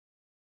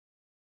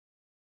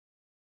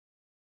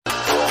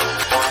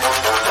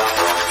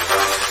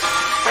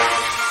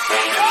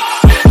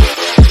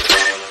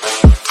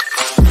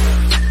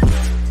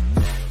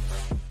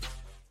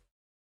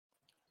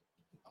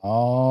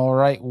All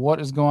right.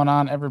 What is going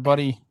on,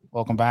 everybody?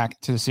 Welcome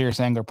back to the Serious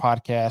Angler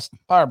Podcast,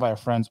 powered by our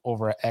friends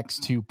over at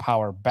X2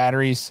 Power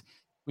Batteries.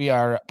 We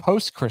are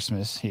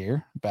post-Christmas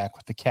here, back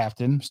with the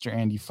captain, Mr.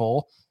 Andy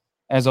Full.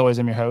 As always,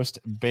 I'm your host,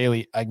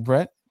 Bailey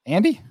Egbrett.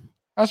 Andy,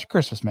 how's your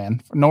Christmas, man?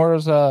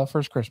 Nora's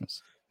first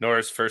Christmas.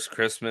 Nora's first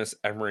Christmas,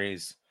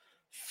 Emery's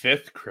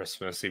fifth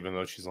Christmas, even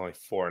though she's only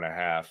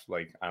 4.5.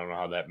 Like, I don't know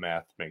how that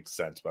math makes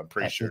sense, but I'm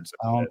pretty sure it's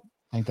I don't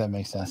think that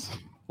makes sense.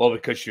 Well,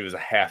 because she was a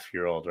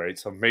half-year-old, right?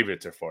 So maybe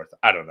it's her fourth.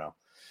 I don't know.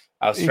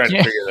 I was trying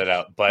to figure that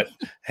out, but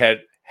had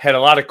a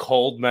lot of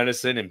cold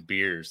medicine and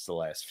beers the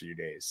last few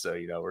days. So,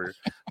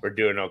 we're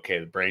doing okay.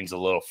 The brain's a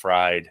little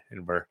fried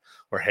and we're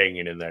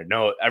hanging in there.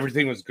 No,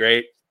 everything was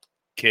great.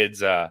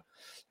 Kids are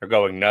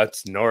going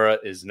nuts. Nora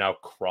is now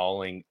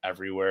crawling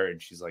everywhere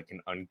and she's like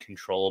an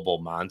uncontrollable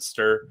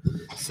monster.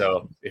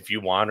 So if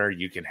you want her,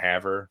 you can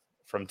have her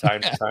from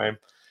time to time.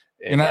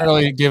 You're not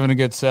really giving a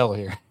good sell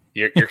here.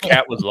 Your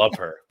cat would love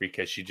her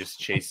because she just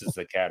chases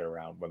the cat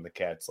around when the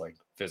cat's like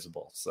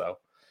visible. So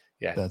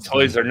yeah, that's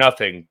toys funny. Are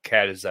nothing.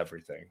 Cat is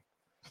everything.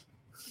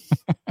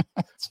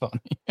 That's funny.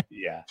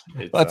 Yeah.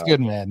 That's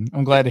good, man.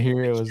 I'm glad to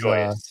hear it was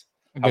a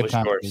good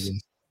time.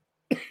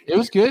 It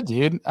was good,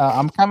 dude.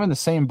 I'm kind of in the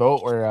same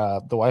boat where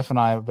the wife and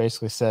I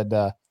basically said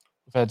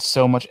we've had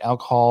so much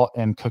alcohol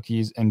and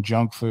cookies and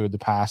junk food the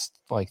past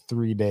like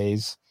 3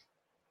 days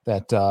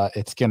that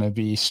it's going to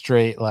be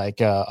straight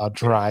like a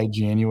dry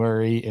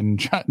January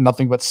and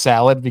nothing but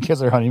salad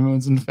because our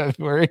honeymoon's in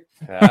February.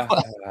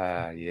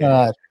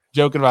 Yeah.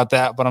 Joking about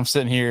that, but I'm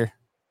sitting here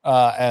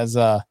as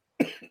my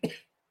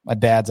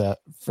dad's a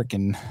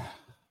freaking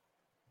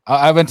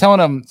I've been telling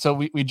him, so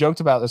we joked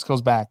about this,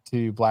 goes back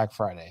to Black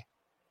Friday,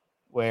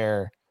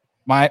 where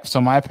my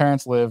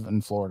parents live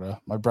in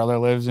Florida, my brother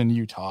lives in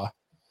Utah,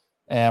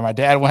 and my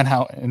dad went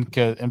out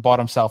and bought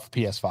himself a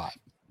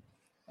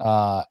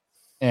PS5.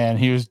 And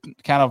he was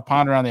kind of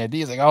pondering on the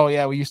idea. He's like, oh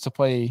yeah, we used to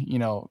play,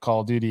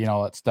 Call of Duty and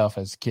all that stuff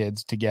as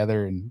kids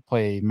together and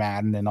play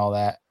Madden and all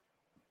that.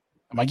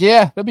 I'm like,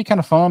 yeah, that'd be kind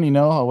of fun,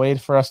 a way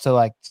for us to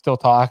like still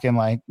talk and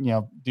like,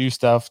 do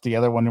stuff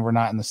together when we're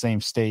not in the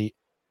same state.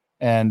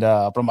 And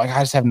but I'm like,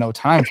 I just have no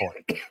time for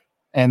it.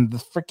 And the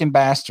freaking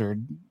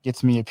bastard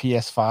gets me a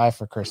PS5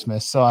 for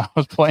Christmas. So I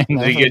was playing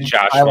that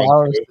for 5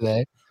 hours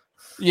today.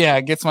 Yeah,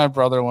 it gets my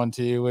brother one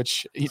too,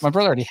 which my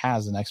brother already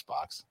has an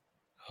Xbox.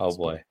 Oh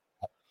boy.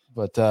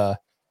 But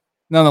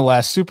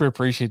nonetheless, super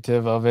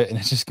appreciative of it. And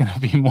it's just going to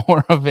be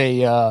more of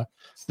a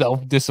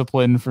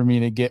self-discipline for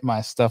me to get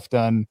my stuff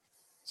done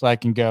so I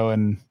can go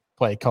and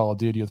play Call of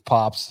Duty with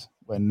Pops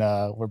when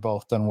we're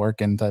both done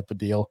working type of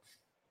deal.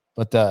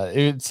 But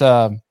it's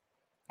a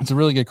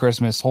really good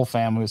Christmas. Whole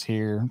family was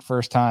here.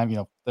 First time,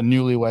 the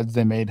newlyweds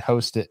they made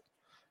host it.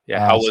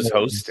 Yeah, how was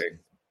hosting?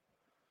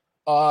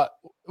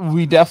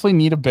 We definitely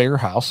need a bigger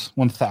house,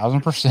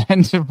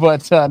 1,000%.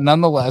 But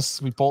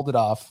nonetheless, we pulled it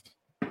off.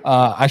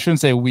 I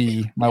shouldn't say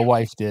we. My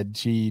wife did.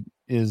 She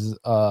is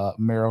a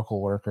miracle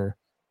worker.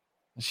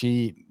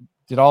 She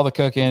did all the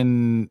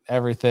cooking,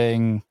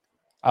 everything.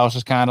 I was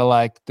just kind of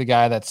like the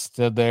guy that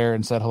stood there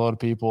and said hello to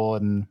people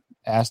and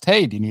asked,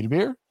 "Hey, do you need a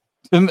beer?"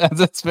 And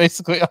that's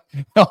basically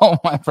all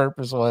my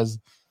purpose was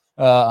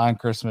on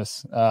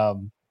Christmas.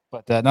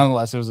 But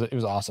nonetheless, it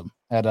was awesome.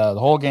 Had the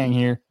whole gang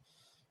here,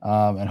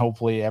 and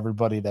hopefully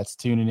everybody that's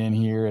tuning in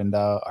here and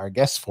our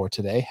guests for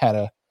today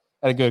had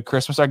a good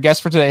Christmas. Our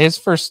guest for today, his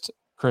first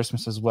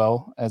Christmas as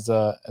well as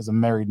a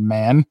married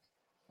man,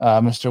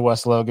 Mr.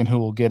 Wes Logan, who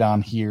we'll get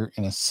on here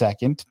in a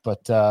second.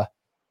 But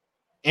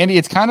Andy,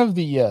 it's kind of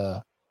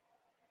the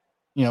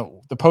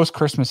the post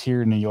Christmas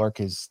here in New York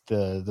is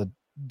the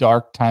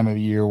dark time of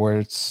year where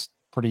it's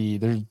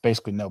there's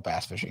basically no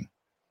bass fishing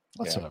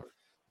whatsoever.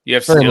 You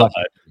have steelhead.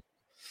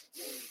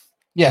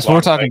 Yes,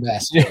 we're talking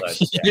bass. Yeah.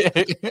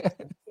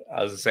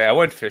 I was gonna say I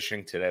went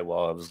fishing today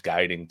while I was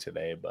guiding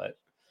today, but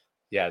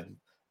yeah,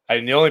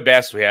 the only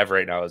bass we have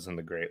right now is in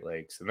the Great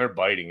Lakes, and they're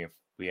biting if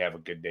we have a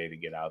good day to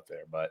get out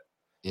there. But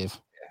if.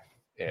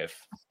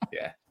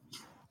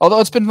 Although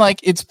it's been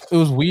like it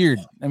was weird.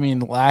 I mean,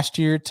 last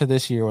year to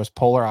this year was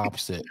polar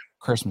opposite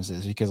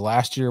Christmases because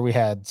last year we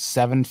had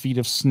 7 feet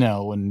of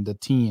snow in the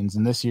teens,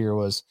 and this year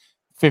was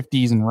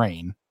 50s and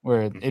rain,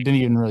 where it didn't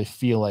even really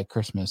feel like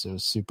Christmas. It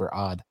was super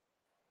odd.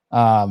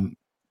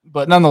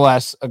 But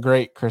nonetheless, a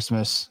great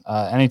Christmas.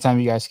 Anytime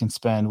you guys can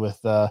spend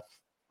with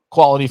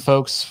quality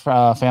folks,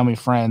 family,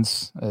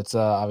 friends, it's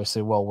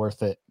obviously well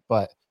worth it.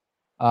 But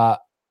the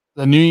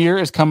new year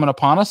is coming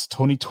upon us,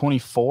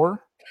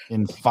 2024.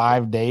 In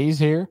 5 days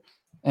here.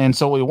 And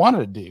so what we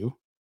wanted to do,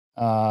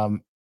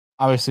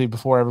 obviously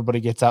before everybody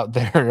gets out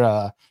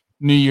their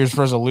New Year's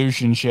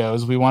resolution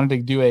shows, we wanted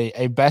to do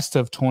a best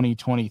of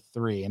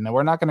 2023. And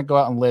we're not going to go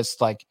out and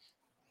list like,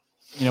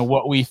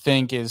 what we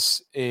think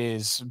is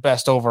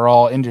best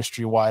overall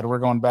industry wide. We're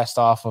going best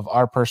off of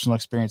our personal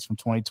experience from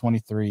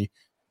 2023.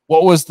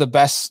 What was the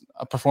best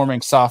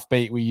performing soft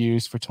bait we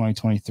used for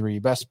 2023?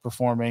 Best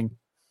performing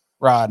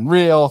rod and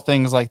reel,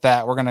 things like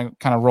that. We're going to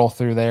kind of roll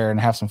through there and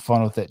have some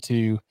fun with it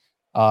too.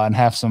 And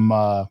have some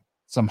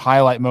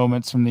highlight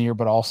moments from the year,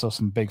 but also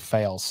some big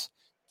fails.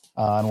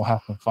 and we'll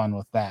have some fun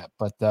with that.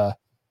 But I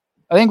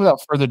think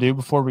without further ado,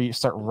 before we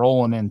start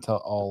rolling into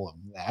all of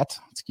that,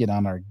 let's get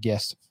on our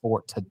guest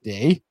for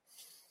today,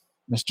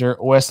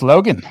 Mr. Wes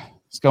Logan.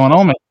 What's going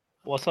on, man?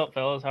 What's up,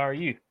 fellas? How are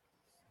you?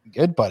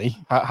 Good, buddy.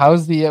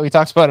 How's the? We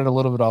talked about it a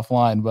little bit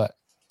offline, but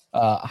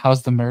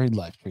how's the married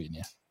life treating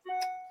you?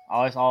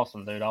 Oh, it's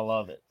awesome, dude. I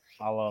love it.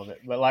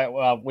 But like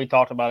we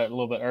talked about it a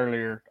little bit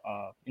earlier,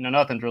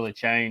 nothing's really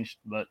changed,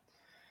 but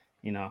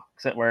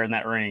except wearing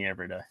that ring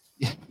every day.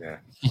 Yeah,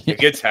 it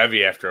gets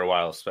heavy after a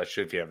while,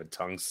 especially if you have a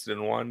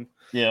tungsten one.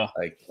 Yeah,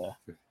 yeah.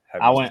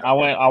 I went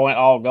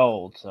all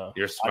gold. So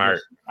you're smart.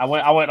 I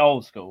went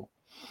old school.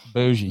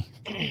 Bougie.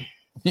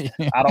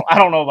 I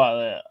don't know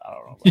about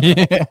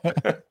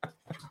that.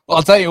 Well,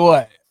 I'll tell you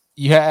what.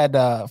 You had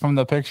from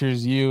the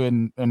pictures you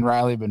and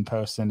Riley been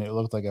posting, it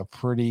looked like a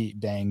pretty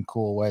dang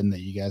cool wedding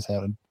that you guys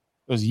had.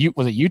 Was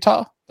it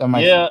Utah?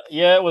 Yeah,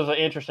 it was an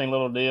interesting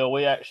little deal.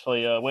 We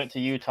actually went to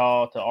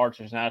Utah to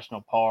Arches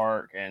National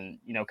Park and,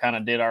 kind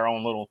of did our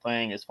own little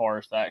thing as far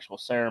as the actual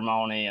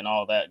ceremony and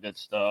all that good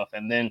stuff.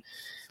 And then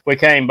we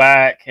came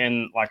back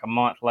and like a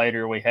month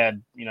later we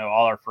had,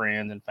 all our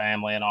friends and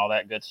family and all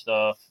that good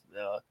stuff.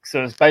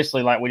 So it's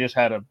basically like we just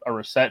had a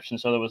reception.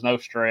 So there was no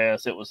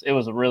stress. It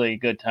was a really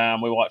good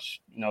time. We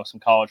watched,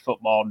 some college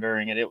football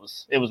during it. It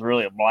was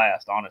really a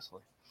blast, honestly.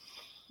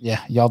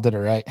 Yeah, y'all did it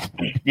right.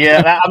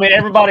 Yeah,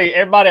 everybody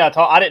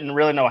I didn't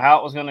really know how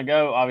it was going to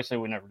go. Obviously,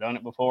 we never done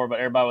it before, but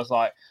everybody was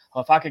like,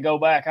 well, if I could go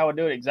back, I would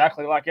do it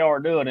exactly like y'all are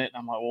doing it. And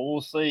I'm like, well,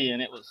 we'll see.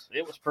 And it was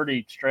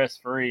pretty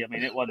stress-free.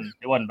 It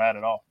wasn't bad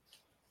at all.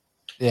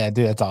 Yeah,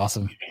 dude, that's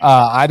awesome.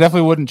 I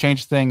definitely wouldn't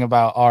change a thing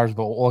about ours,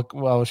 but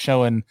I was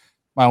showing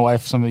my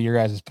wife some of your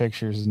guys'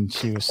 pictures, and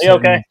she was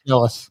okay.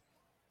 Jealous.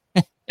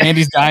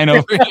 Andy's dying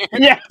over here.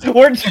 Yeah,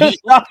 we're just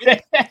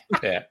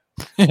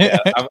Yeah,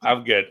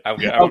 I'm good.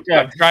 Okay.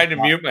 I'm trying to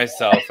mute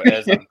myself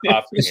as I'm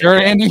coughing. Sure,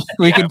 Andy,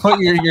 we can put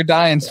your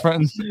dying's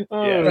front.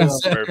 Yeah,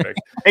 that's perfect.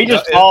 He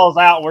just falls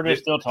out. We're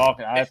just still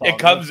talking. It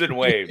comes in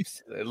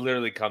waves. It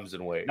literally comes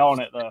in waves.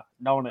 Don't it?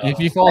 If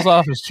he falls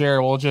off his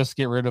chair, we'll just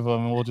get rid of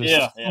him, and we'll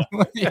just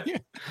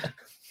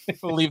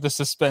we'll leave the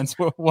suspense.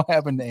 What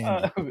happened to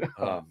Andy?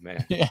 Oh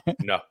man,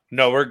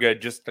 no, we're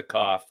good. Just the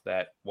cough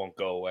that won't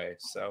go away.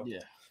 So yeah.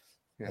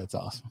 That's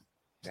awesome.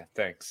 Yeah,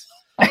 thanks.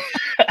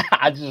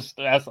 I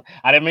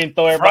didn't mean to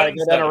throw everybody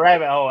down a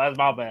rabbit hole. That's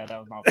my bad.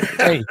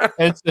 Hey,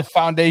 it's the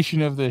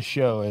foundation of this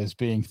show is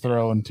being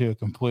thrown to a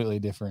completely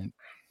different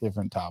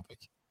topic.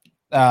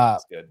 But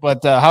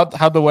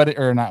how'd the wedding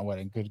or not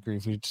wedding? Good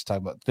grief, we just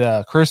talked about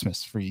the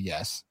Christmas for you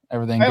guys.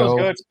 Everything was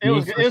good. It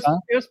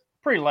was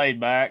pretty laid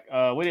back.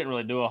 We didn't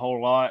really do a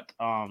whole lot,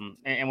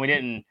 and we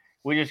didn't.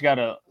 We just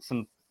got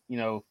some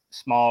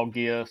small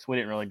gifts. We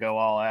didn't really go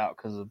all out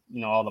because of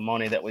all the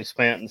money that we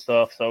spent and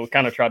stuff. So we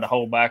kind of tried to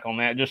hold back on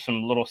that, just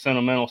some little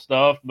sentimental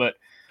stuff, but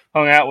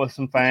hung out with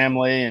some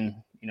family and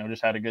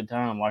just had a good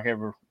time like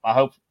I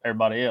hope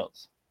everybody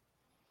else.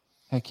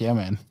 Heck yeah,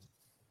 man.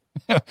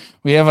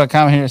 We have a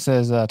comment here that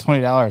says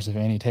 $20 if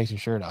Andy takes his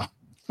shirt off.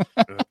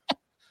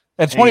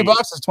 At $20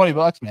 is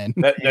 $20, man.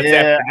 That's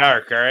after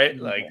dark, all right?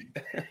 Like,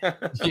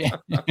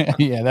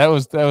 yeah, that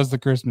was the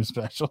Christmas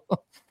special.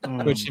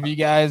 Which, if you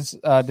guys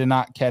did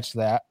not catch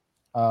that,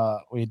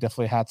 we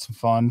definitely had some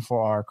fun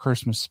for our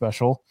Christmas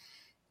special.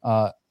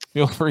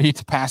 Feel free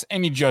to pass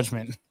any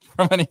judgment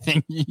from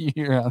anything you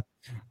hear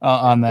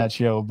on that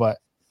show. But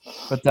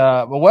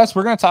Wes,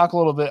 we're going to talk a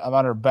little bit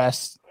about our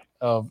best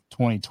of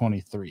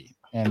 2023.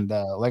 And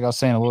like I was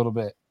saying a little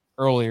bit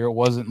earlier, it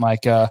wasn't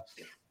like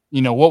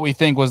what we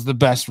think was the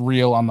best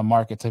reel on the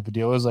market type of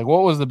deal. It was like,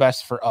 what was the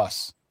best for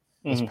us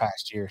this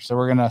past year? So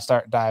we're going to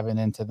start diving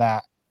into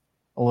that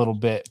a little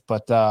bit.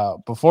 But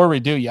before we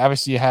do, you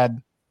obviously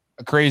had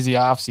a crazy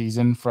off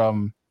season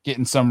from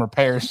getting some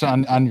repairs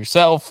on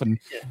yourself and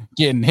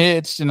getting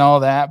hitched and all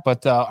that.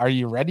 But are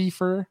you ready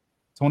for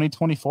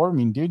 2024? I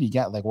mean, dude, you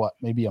got like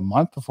maybe a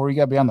month before you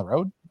got to be on the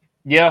road?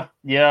 Yeah.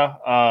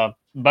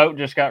 Boat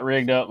just got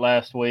rigged up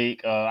last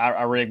week.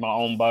 I rigged my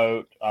own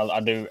boat.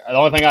 I do. The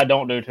only thing I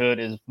don't do to it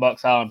is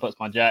Bucks Island puts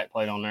my jack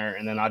plate on there,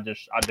 and then I do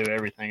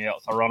everything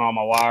else. I run all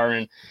my wire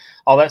and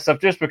all that stuff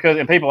just because.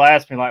 And people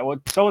ask me like,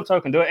 "Well, so and so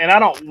can do it," and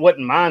I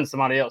wouldn't mind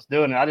somebody else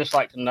doing it. I just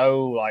like to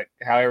know like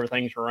how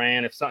everything's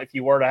ran. If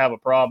you were to have a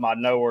problem, I'd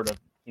know where to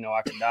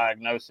I can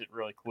diagnose it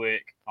really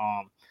quick.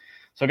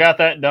 So got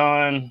that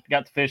done.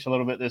 Got to fish a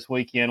little bit this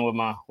weekend with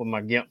my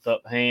gimped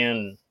up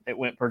hand. It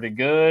went pretty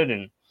good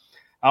and.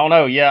 I don't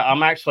know. Yeah,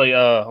 I'm actually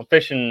I'm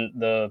fishing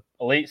the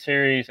Elite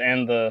Series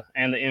and the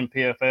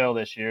NPFL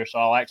this year, so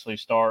I'll actually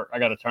start. I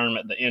got a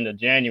tournament at the end of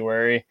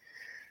January,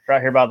 right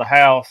here by the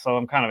house, so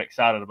I'm kind of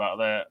excited about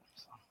that.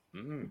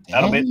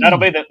 That'll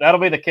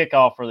be the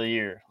kickoff for the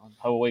year.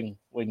 Hope we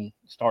can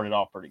start it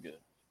off pretty good.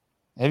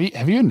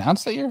 Have you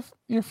announced that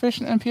you're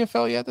fishing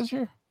NPFL yet this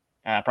year?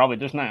 Probably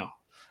just now.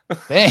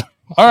 Dang.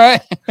 All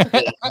right.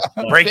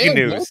 Breaking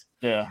news.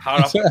 Yeah.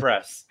 Hot off the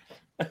press.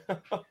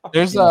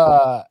 There's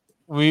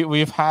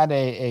We've had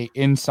a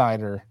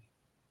insider,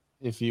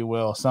 if you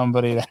will,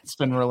 somebody that's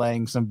been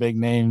relaying some big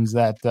names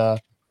that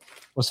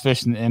was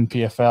fishing the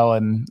NPFL,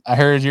 and I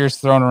heard yours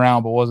thrown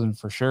around, but wasn't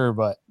for sure.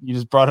 But you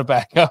just brought it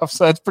back up,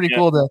 so it's pretty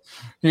cool to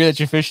hear that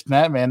you're fishing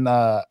that, man.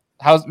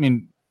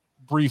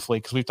 Briefly,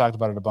 because we've talked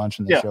about it a bunch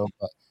in the show,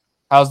 but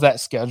how's that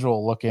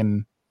schedule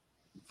looking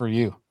for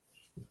you?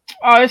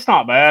 Oh, it's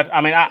not bad.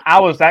 I mean, I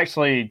was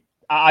actually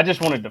I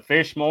just wanted to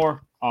fish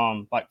more,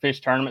 like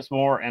fish tournaments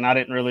more, and I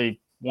didn't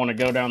really want to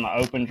go down the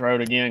opens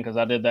road again because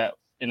I did that,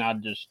 and I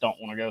just don't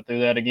want to go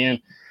through that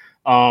again.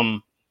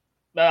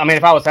 I mean,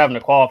 if I was having to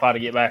qualify to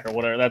get back or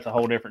whatever, that's a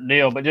whole different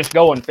deal. But just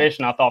going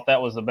fishing, I thought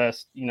that was the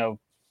best,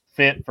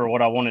 fit for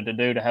what I wanted to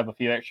do, to have a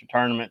few extra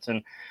tournaments. And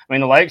I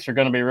mean, the lakes are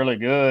going to be really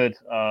good,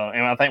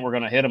 and I think we're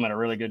going to hit them at a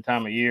really good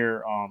time of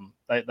year.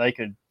 They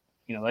could,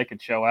 they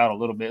could show out a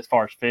little bit as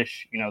far as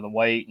fish, the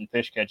weight and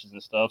fish catches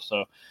and stuff.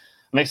 So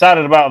I'm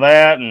excited about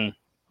that. And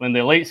when the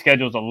elite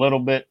schedule is a little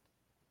bit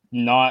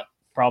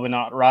probably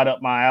not right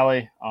up my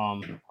alley,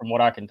 from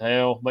what I can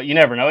tell. But you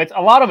never know. It's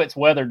a lot of it's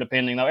weather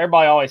depending, though.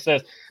 Everybody always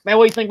says, "Man,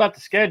 what do you think about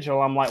the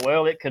schedule?" I'm like,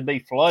 "Well, it could be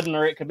flooding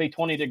or it could be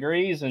 20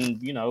 degrees and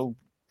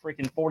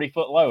freaking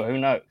 40-foot low. Who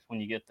knows when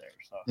you get there?"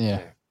 So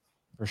yeah,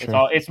 for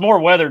sure. It's more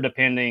weather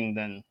depending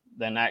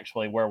than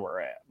actually where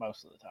we're at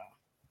most of the time.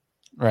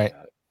 Right.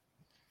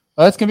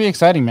 Well, that's gonna be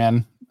exciting,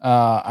 man.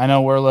 I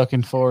know we're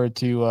looking forward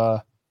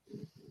to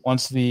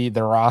once the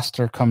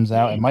roster comes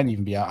out. It might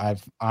even be out.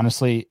 I've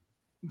honestly.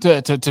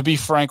 To be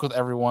frank with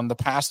everyone, the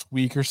past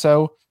week or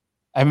so,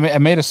 I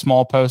made a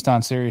small post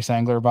on Serious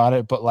Angler about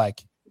it, but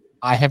like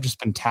I have just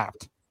been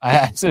tapped.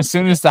 As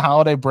soon as the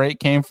holiday break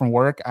came from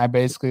work, I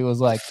basically was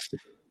like,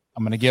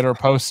 I'm going to get our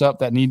posts up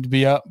that need to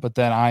be up, but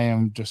then I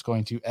am just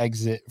going to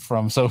exit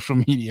from social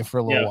media for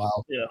a little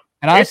while. Yeah.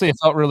 And honestly, it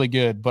felt really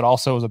good, but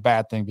also it was a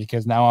bad thing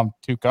because now I'm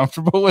too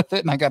comfortable with it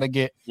and I got to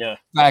get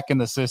back in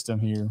the system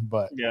here.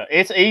 But yeah,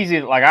 it's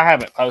easy. Like I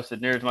haven't posted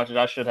near as much as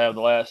I should have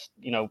the last,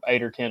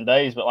 8 or 10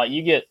 days, but like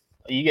you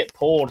get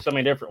pulled so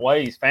many different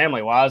ways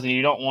family wise, and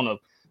you don't want to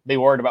be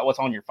worried about what's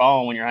on your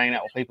phone when you're hanging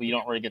out with people you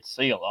don't really get to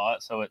see a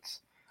lot. So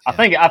it's,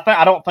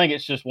 I don't think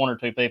it's just one or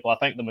two people. I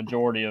think the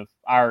majority of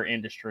our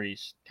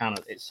industries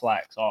it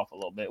slacks off a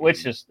little bit,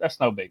 which is, that's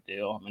no big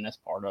deal. I mean, that's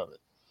part of it.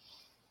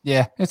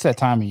 Yeah, it's that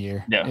time of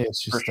year. Yeah, it's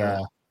just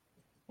sure.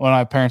 When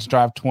my parents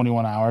drive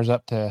 21 hours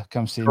up to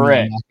come see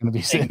Correct. me, I'm not going to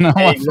be sitting on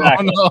my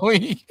phone all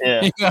week.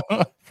 Yeah,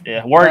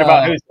 yeah. Worried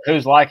about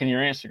who's liking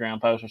your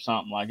Instagram post or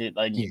something like it.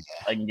 They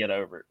can get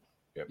over it.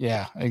 Yep.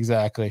 Yeah,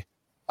 exactly.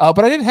 But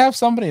I did have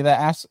somebody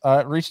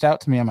that reached out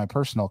to me on my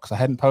personal because I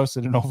hadn't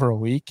posted in over a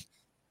week.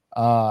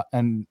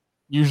 And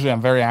usually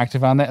I'm very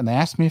active on that, and they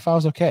asked me if I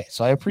was okay.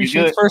 So I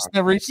appreciate the person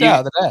that reached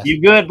out. You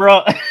good,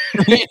 bro?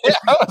 Yeah,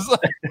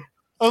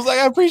 I was like,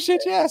 I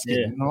appreciate you asking.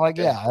 Yeah. And I'm like,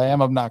 yeah, I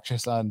am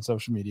obnoxious on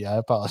social media. I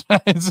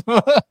apologize.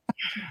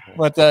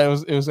 But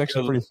it was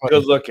actually pretty funny.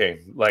 Good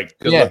looking. Like,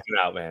 good looking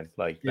out, man.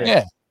 Like,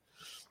 yeah.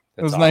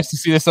 It was awesome. Nice to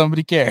see that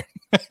somebody cared.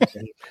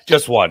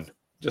 Just one.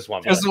 Just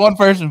one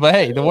person. But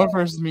hey, the one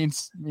person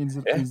means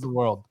the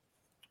world.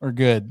 We're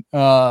good.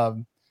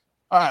 All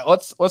right,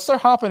 let's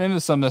start hopping into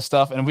some of this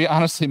stuff. And we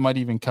honestly might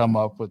even come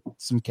up with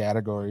some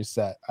categories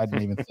that I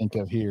didn't even think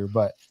of here.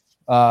 But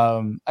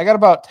I got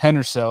about 10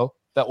 or so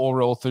that we'll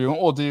roll through. And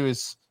what we'll do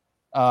is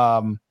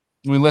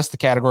we list the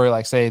category,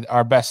 like say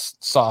our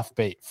best soft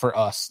bait for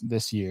us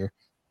this year.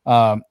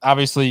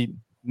 Obviously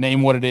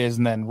name what it is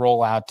and then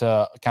roll out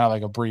kind of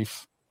like a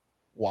brief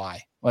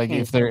why. Like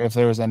if there was if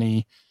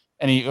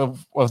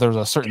there was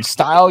a certain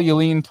style you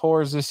lean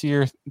towards this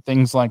year,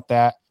 things like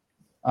that.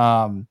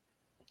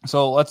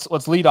 So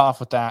let's lead off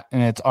with that.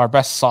 And it's our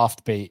best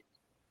soft bait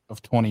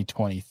of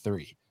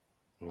 2023.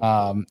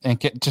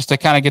 And just to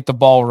kind of get the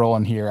ball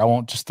rolling here, I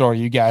won't just throw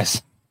you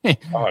guys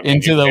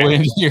into the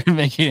wind here and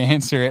make you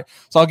answer it.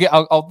 So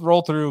I'll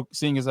roll through,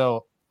 seeing as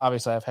though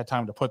obviously I've had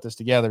time to put this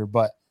together.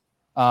 But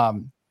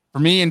for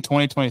me in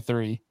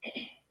 2023,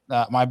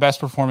 my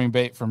best performing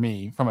bait for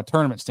me from a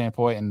tournament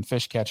standpoint and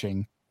fish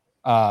catching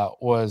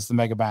was the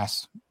Mega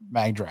Bass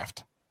Mag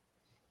Draft.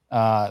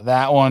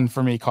 That one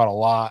for me caught a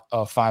lot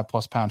of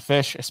 5+ pound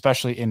fish,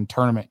 especially in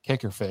tournament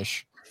kicker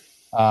fish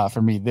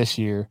for me this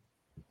year.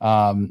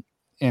 And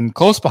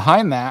close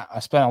behind that, I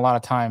spent a lot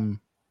of time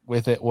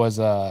with it was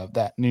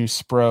that new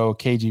Spro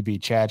KGB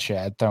Chad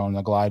Shad throwing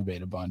the glide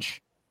bait a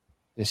bunch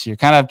this year.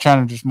 Kind of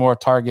trying to just more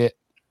target,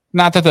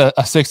 not that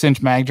a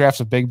 6-inch mag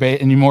draft's a big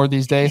bait anymore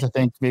these days. I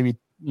think maybe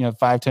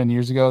 5-10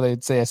 years ago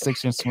they'd say a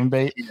 6-inch swim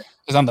bait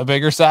is on the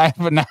bigger side,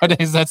 but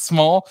nowadays that's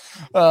small.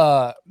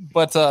 But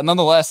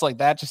nonetheless, like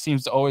that just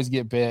seems to always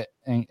get bit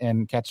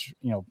and catch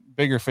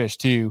bigger fish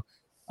too.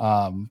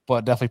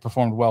 But definitely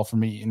performed well for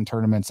me in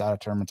tournaments, out of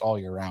tournaments, all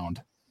year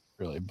round,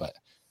 really. But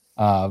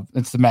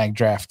it's the mag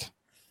draft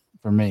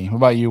for me. What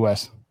about you,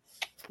 Wes?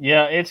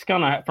 Yeah, it's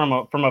gonna from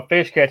a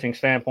fish catching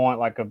standpoint,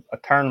 like a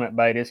tournament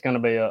bait. It's gonna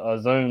be a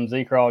Zoom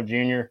Z-Crawl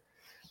Junior,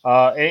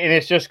 and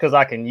it's just because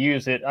I can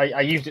use it. I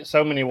used it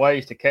so many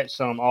ways to catch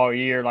some all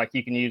year. Like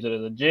you can use it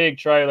as a jig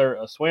trailer,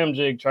 a swim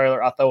jig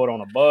trailer. I throw it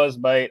on a buzz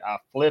bait. I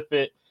flip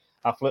it.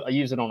 I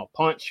use it on a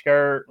punch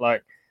skirt.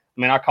 Like,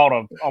 I mean, I caught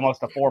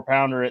almost a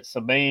 4-pounder at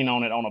Sabine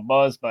on a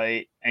buzz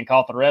bait and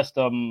caught the rest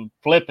of them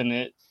flipping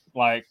it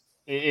Like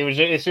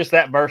it's just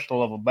that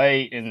versatile of a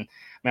bait. And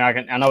I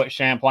mean, I know at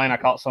Champlain I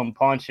caught some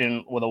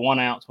punching with a 1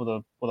 ounce with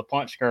a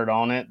punch skirt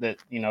on it that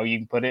you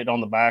can put it on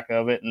the back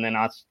of it, and then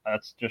that's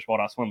just what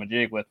I swim a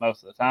jig with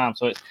most of the time.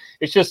 So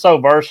it's just so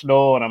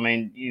versatile, and I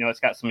mean it's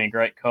got so many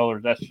great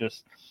colors.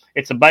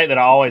 It's a bait that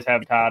I always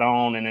have tied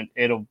on, and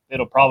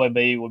it'll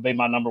probably would be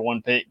my number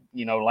one pick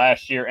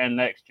last year and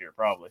next year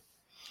probably.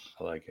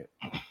 I like it.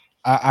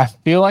 I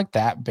feel like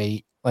that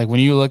bait, like when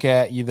you look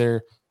at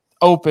either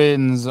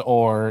opens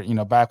or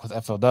back with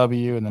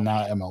FLW and then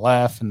now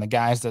MLF and the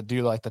guys that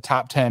do like the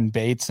top 10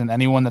 baits, and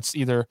anyone that's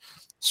either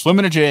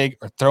swimming a jig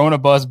or throwing a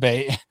buzz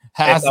bait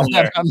has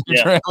that on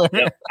the trailer.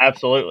 Yep,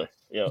 absolutely.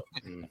 Yeah,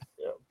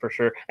 for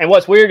sure. And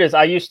what's weird is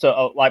I used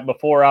to like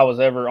before I was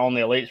ever on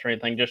the elites or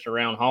anything, just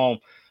around home,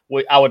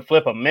 I would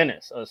flip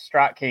a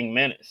Strike King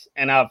Menace,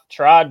 and I've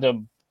tried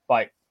to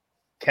like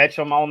catch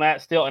them on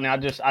that still, and I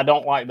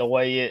don't like the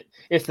way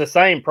it's the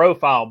same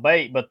profile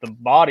bait, but the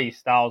body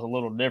style is a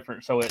little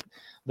different. So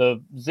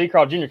the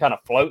Z-Crawl Junior kind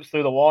of floats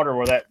through the water,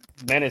 where that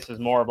Menace is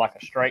more of like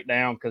a straight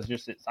down because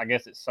I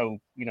guess it's so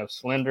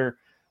slender.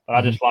 But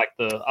I just like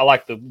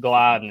the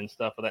gliding and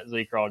stuff of that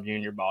Z-Crawl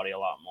Junior body a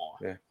lot more.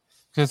 Yeah,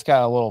 because it's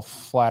got a little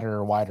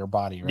flatter, wider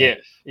body, right?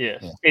 Yes.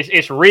 Yeah.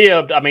 It's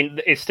ribbed. I mean,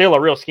 it's still a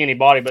real skinny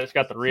body, but it's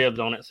got the ribs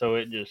on it, so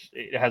it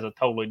has a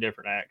totally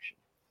different action.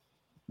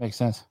 Makes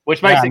sense.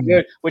 Which makes it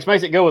good. Which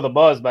makes it good with a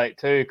buzz bait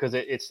too, because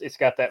it's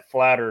got that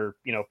flatter,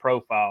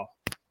 profile.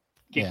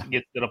 Gets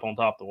it up on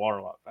top of the water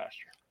a lot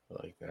faster.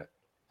 I like that.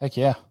 Heck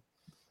yeah.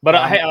 But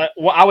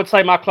I would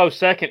say my close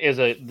second is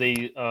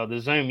the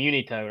Zoom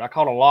Unitoad. I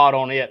caught a lot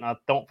on it, and I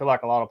don't feel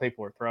like a lot of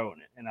people are throwing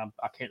it, and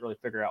I can't really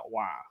figure out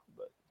why.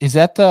 But is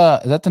that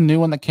the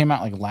new one that came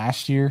out like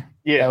last year?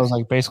 Yeah, that was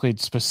like basically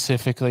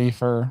specifically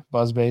for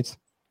buzz baits.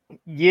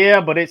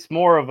 Yeah, but it's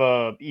more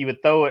of you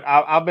would throw it.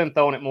 I've been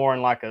throwing it more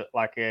in like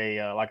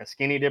a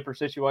skinny dipper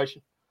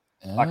situation,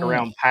 like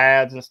around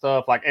pads and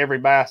stuff. Like every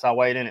bass I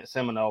weighed in at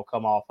Seminole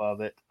come off of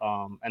it,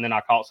 and then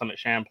I caught some at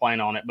Champlain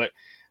on it, but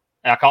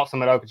I caught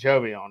some at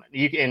Okeechobee on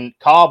it. And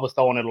Cobb was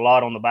throwing it a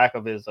lot on the back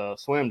of his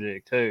swim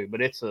jig too, but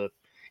it's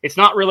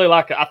not really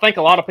I think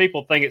a lot of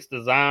people think it's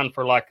designed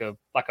for like a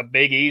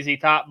big easy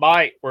type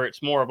bite, where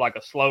it's more of like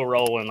a slow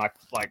roll and like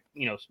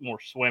more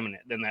swimming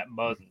it than that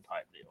buzzing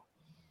type deal.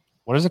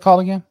 What is it called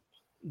again?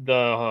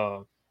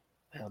 Hell,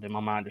 dude, my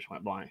mind just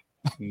went blank.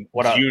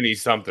 What Uni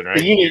something, right?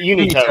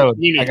 Unitoad.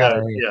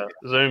 Yeah,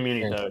 Zoom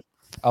Unitoad.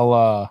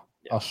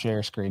 I'll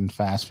share screen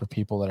fast for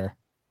people that are.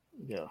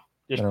 Yeah,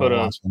 just put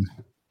watching.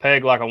 A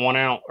peg like a 1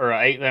 ounce or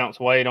an 1/8 ounce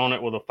weight on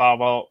it with a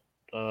 5-volt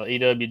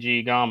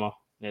EWG Gamma.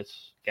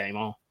 It's game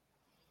on.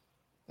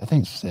 That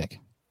thing's sick.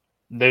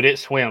 Dude, it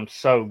swims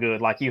so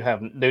good. Like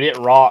it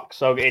rocks.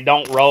 So it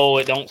don't roll,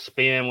 it don't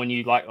spin when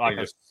you like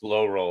just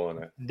slow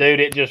rolling it. Dude,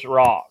 it just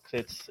rocks.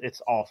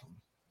 It's awesome.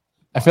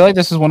 I feel like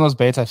this is one of those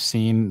baits I've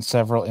seen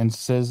several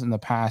instances in the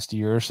past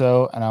year or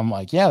so, and I'm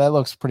like, yeah, that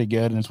looks pretty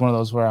good. And it's one of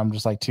those where I'm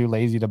just like too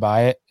lazy to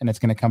buy it, and it's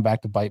going to come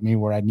back to bite me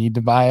where I need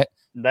to buy it.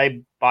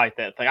 They bite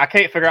that thing. I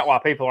can't figure out why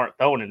people aren't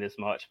throwing it as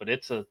much, but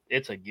it's a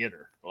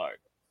getter. Like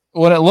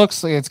what it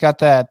looks like, it's got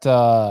that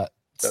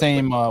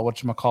same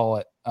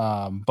whatchamacallit,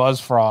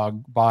 buzz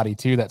frog body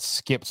too that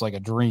skips like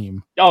a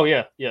dream. Oh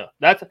yeah.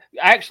 That's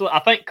actually, I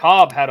think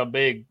Cobb had a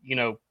big,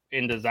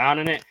 in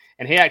designing it,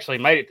 and he actually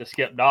made it to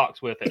skip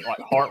docks with it, like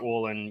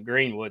Hartwell and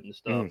Greenwood and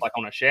stuff, like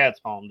on a shad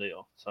spawn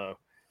deal. So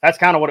that's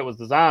kind of what it was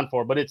designed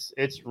for, but it's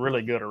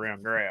really good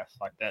around grass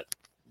like that.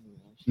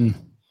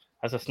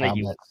 That's a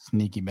sneaky one.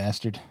 Sneaky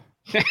bastard.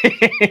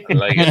 I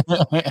like it.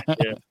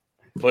 Yeah.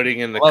 Putting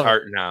in the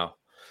cart now.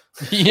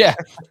 Yeah.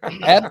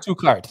 Add to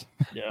cart.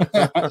 Yeah.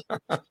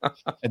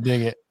 I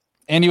dig it.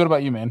 Andy, what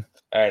about you, man?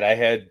 All right. I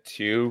had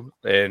 2,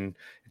 and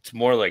it's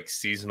more like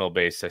seasonal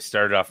based. I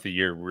started off the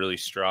year really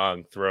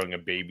strong, throwing a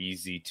baby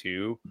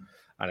Z2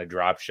 on a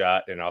drop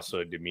shot and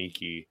also a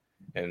Demiki.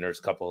 And there's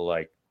a couple of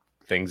like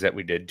things that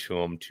we did to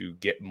them to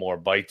get more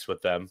bites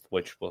with them,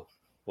 which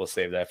we'll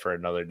save that for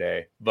another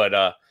day.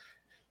 But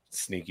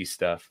sneaky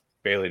stuff.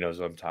 Bailey knows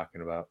what I'm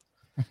talking about.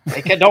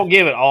 Don't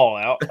give it all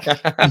out.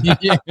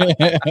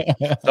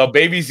 So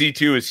baby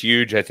Z2 is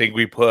huge. I think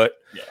we put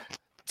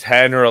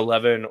 10 or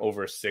 11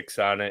 over 6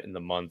 on it in the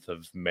month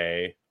of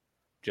May,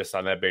 just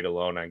on that bait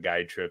alone on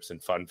guide trips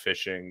and fun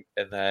fishing.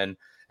 And then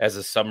as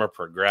the summer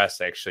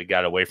progressed, I actually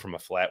got away from a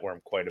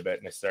flatworm quite a bit,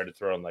 and I started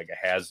throwing like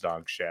a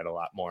Hasdonk shad a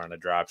lot more on a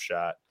drop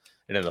shot.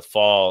 And in the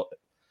fall,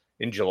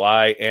 in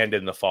July and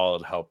in the fall,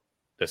 it helped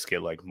us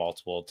get like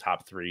multiple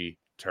top 3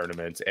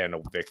 tournaments and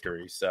a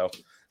victory. So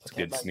it's a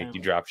good sneaky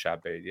drop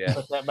shot bait. Yeah.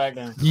 Put that back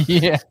down.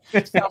 Yeah.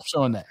 Stop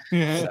showing that.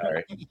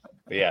 Sorry.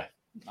 But yeah.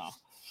 No.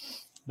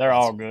 They're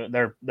all good.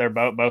 They're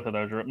both of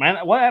those. Man,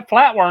 what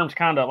flatworms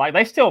kind of like,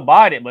 they still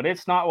bite it, but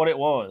it's not what it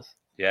was.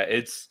 Yeah,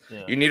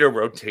 you need a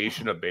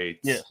rotation of baits.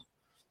 Yes.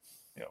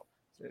 Yeah.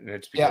 And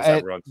it's because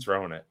everyone's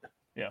throwing it.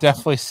 Yeah.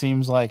 Definitely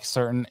seems like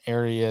certain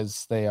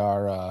areas they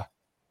are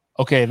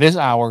okay, this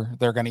hour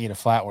they're going to eat a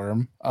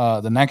flatworm.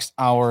 The next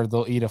hour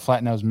they'll eat a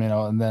flat-nosed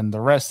minnow, and then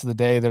the rest of the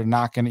day they're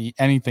not going to eat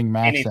anything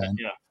matched then.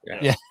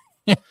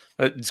 Yeah.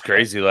 It's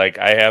crazy. Like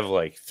I have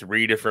like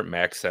 3 different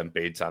max scent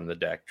baits on the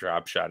deck,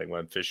 drop shotting when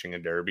I'm fishing a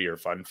derby or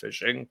fun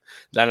fishing.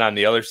 Then on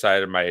the other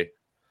side of my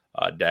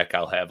deck,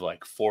 I'll have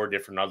like 4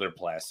 different other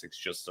plastics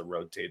just to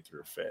rotate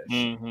through fish.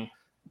 Mm-hmm.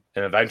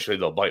 And eventually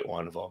they'll bite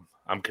one of them.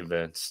 I'm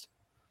convinced.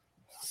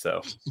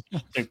 So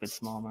Stupid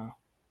smallmouth.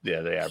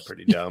 yeah, they are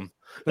pretty dumb.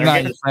 They're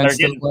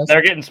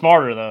getting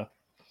smarter though.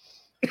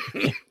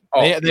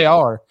 They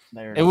are.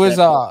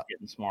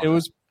 It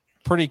was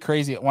pretty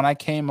crazy when I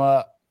came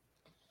up.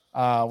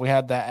 We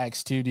had that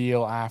X2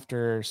 deal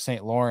after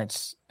St.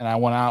 Lawrence, and I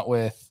went out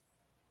with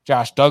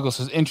Josh Douglas.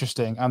 It was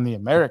interesting on the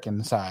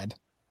American side,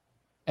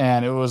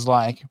 and it was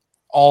like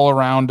all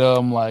around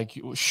him, like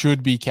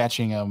should be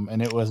catching him,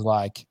 and it was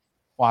like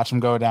watch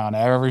him go down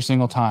every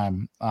single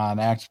time on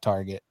active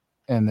target,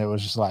 and it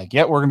was just like,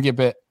 yep, we're gonna get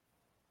bit.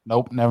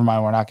 Nope, never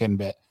mind, we're not getting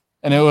bit.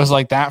 And it was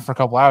like that for a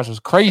couple hours. It was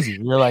crazy.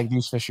 We were like,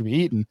 these fish should be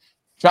eaten.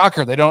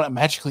 Shocker, they don't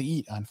magically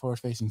eat on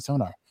forward-facing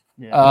sonar.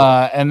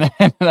 Yeah. And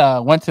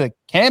then went to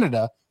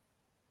Canada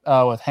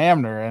with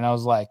Hamner, and I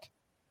was like,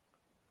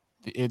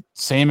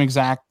 same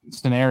exact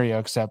scenario,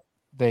 except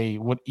they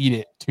would eat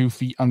it 2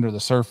 feet under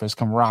the surface,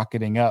 come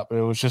rocketing up.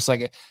 It was just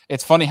like,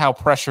 it's funny how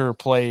pressure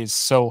plays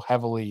so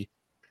heavily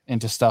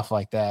into stuff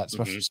like that,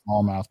 especially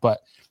smallmouth.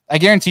 But I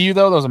guarantee you,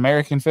 though, those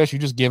American fish, you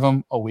just give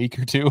them a week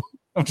or two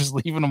of just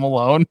leaving them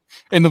alone,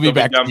 and they'll be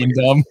back to being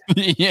dumb.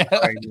 Yeah.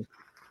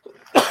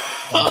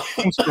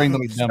 Spring,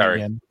 they'll be dumb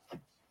again.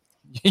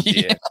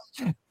 Yeah.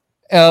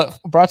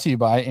 Brought to you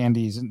by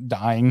Andy's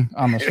dying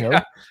on the show.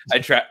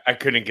 Yeah, I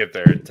couldn't get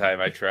there in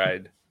time. I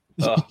tried.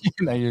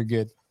 No, you're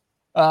good.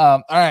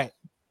 All right,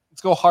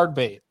 let's go hard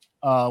bait.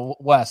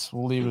 Wes,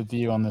 we'll leave it with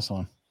you on this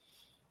one.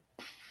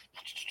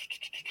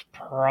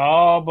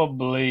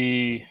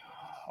 Probably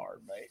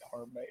hard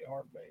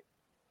bait.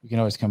 You can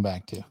always come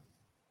back to.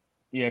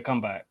 Yeah,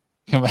 come back.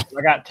 I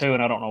got 2,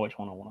 and I don't know which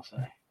one I want to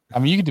say. I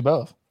mean, you can do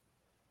both.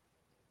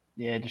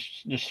 Yeah,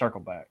 just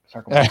circle back.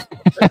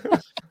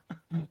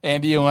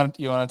 Andy, you want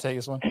to take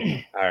this one?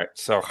 All right.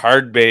 So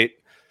hard bait,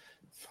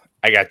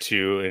 I got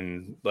 2,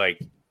 and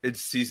like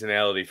it's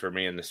seasonality for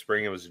me. In the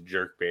spring, it was a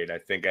jerk bait. I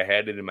think I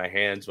had it in my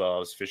hands while I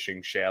was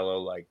fishing shallow,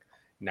 like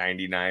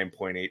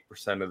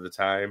 99.8% of the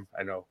time.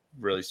 I know,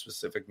 really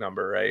specific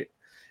number, right?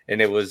 And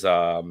it was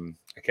I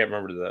can't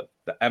remember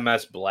the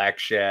MS Black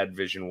Shad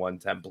Vision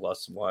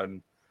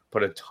 110+1.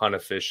 Put a ton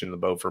of fish in the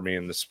boat for me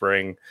in the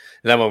spring. And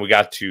then when we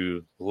got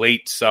to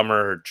late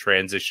summer,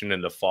 transition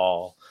into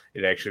fall,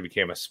 it actually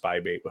became a spy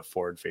bait with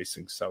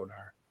forward-facing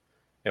sonar,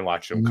 and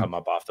watch them come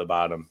up off the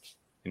bottom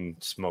and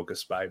smoke a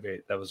spy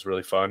bait. That was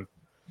really fun.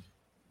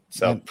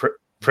 So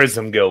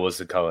Prism Gill was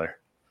the color.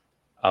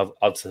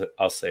 I'll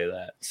say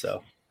that.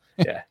 So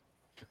yeah.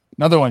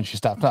 Another one you should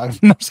stop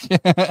talking.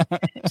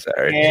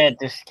 Sorry. Yeah,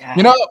 this guy.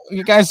 You know,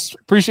 you guys,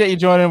 appreciate you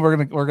joining. We're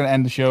gonna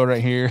end the show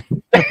right here.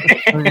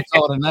 We're gonna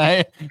call it a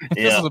night. Yeah.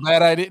 This was a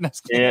bad idea.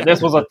 Yeah, this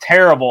was a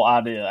terrible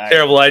idea. Actually.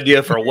 Terrible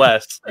idea for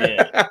Wes.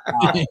 Yeah.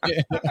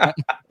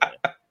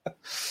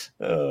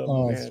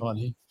 Oh, it's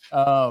funny.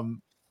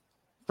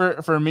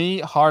 For me,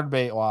 hard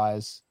bait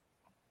wise,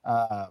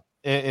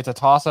 it's a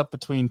toss up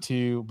between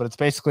 2, but it's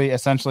basically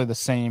essentially the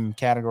same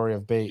category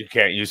of bait. You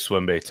can't use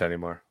swim baits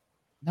anymore.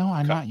 No,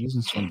 I'm not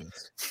using swim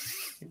baits.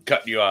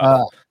 Cut you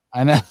off.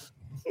 I know.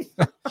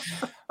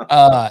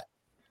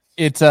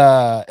 It's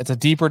a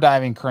deeper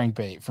diving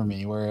crankbait for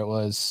me, where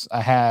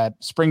I had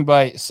spring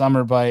bite,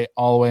 summer bite,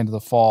 all the way into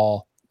the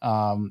fall.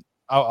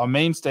 A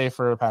mainstay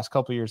for the past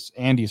couple of years,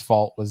 Andy's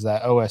fault, was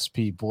that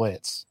OSP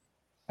Blitz.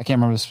 I can't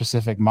remember the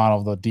specific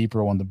model, the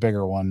deeper one, the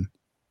bigger one.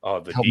 Oh,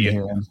 the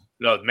DR.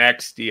 No,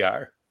 Max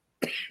DR.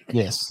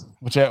 Yes,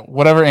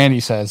 whatever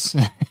Andy says,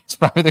 it's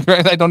probably the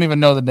correct. I don't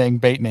even know the dang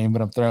bait name,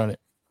 but I'm throwing it.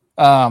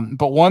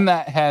 But one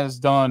that has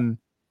done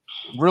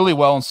really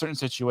well in certain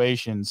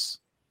situations,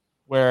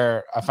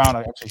 where I found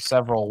actually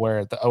several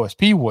where the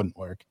OSP wouldn't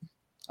work.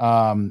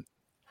 And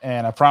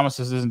I promise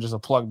this isn't just a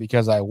plug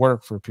because I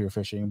work for Pure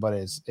Fishing, but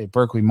it's a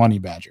Berkeley Money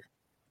Badger.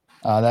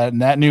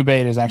 That new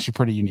bait is actually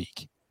pretty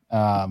unique.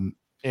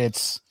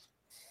 It's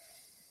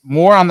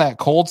more on that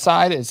cold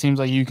side. It seems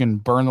like you can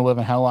burn the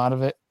living hell out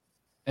of it,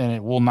 and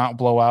it will not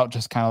blow out,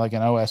 just kind of like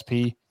an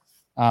OSP.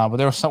 But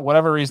there was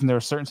whatever reason, there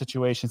were certain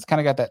situations,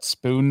 kind of got that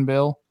spoon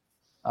bill.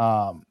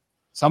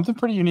 Something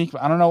pretty unique.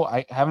 I don't know.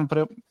 I haven't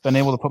been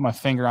able to put my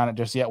finger on it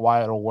just yet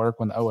why it'll work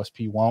when the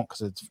OSP won't,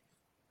 because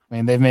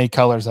they've made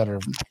colors that are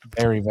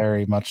very,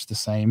 very much the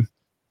same,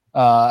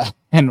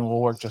 and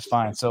will work just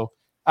fine. So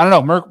I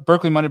don't know.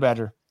 Berkeley Money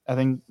Badger. I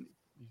think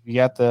if you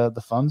got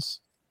the funds,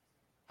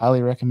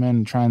 highly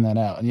recommend trying that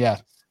out. And yeah,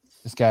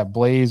 this guy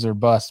Blaze or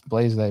Bust.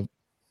 Blaze,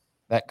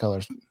 that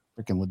color's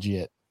freaking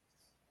legit.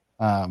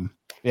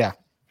 Yeah.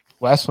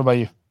 Wes, what about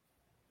you?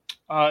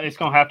 It's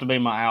gonna have to be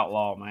my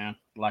Outlaw, man.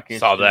 Like,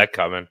 saw that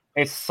coming.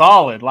 It's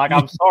solid. Like,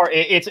 I'm sorry,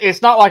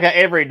 it's not like an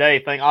everyday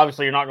thing.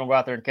 Obviously, you're not gonna go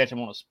out there and catch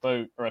him on a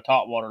spook or a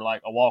topwater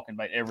like a walking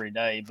bait every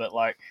day. But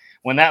like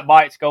when that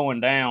bite's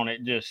going down,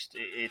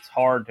 it's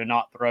hard to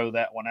not throw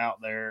that one out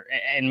there.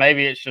 And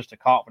maybe it's just a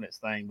confidence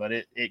thing, but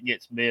it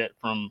gets bit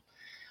from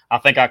I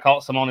think I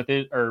caught some on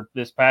it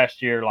this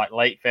past year, like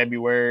late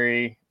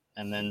February,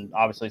 and then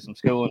obviously some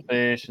schooling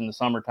fish in the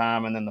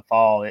summertime, and then the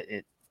fall.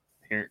 It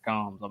here it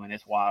comes. I mean,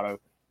 it's wide open.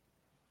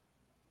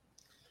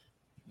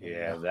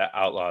 Yeah, that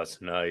outlaw is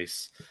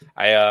nice.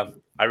 I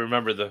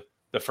remember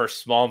the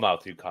first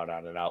smallmouth you caught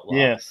on an outlaw.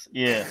 Yes.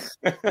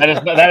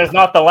 That is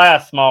not the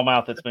last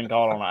smallmouth that's been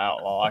caught on an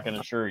outlaw. I can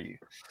assure you.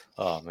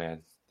 Oh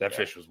man, that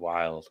fish was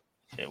wild.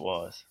 It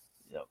was.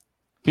 Yep.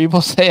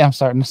 People say I'm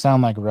starting to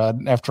sound like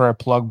Rudd after I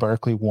plug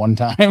Berkeley one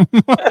time.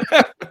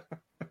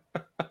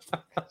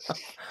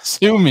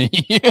 Sue me.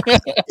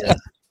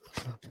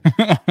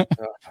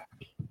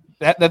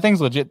 That thing's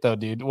legit though,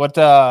 dude. What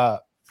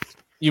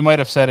you might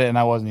have said it and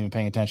I wasn't even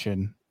paying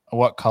attention.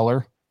 What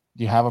color?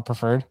 Do you have a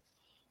preferred?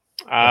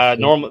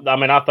 Normally, I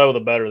mean, I throw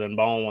the better than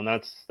bone one.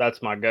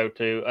 That's my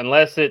go-to.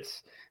 Unless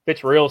if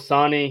it's real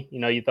sunny,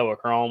 you throw a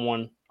chrome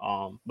one.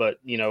 But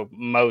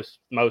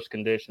most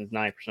conditions,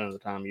 90% of the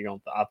time,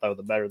 I throw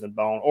the better than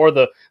bone, or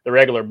the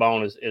regular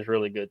bone is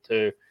really good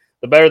too.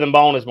 The better than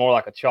bone is more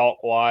like a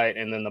chalk white,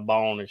 and then the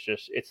bone is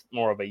it's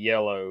more of a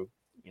yellow,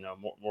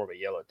 more of a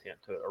yellow tint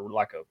to it, or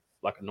like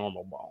a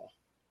normal bone.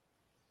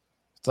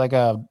 It's like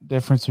a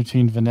difference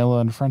between vanilla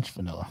and French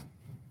vanilla.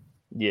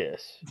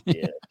 Yes,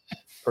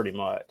 pretty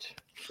much.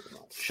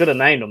 Should have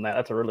named them that.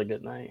 That's a really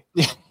good name.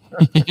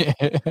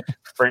 Yeah.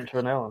 French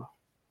vanilla.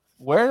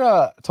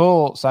 Where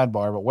total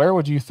sidebar, but where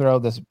would you throw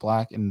this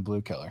black and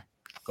blue color?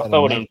 I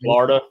throw it in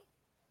Florida.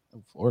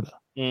 Florida.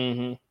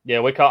 Mm-hmm.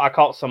 Yeah, I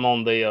caught some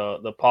on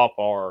the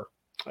Pawpaw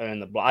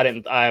and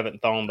I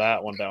haven't thrown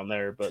that one down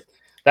there, but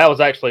that was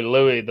actually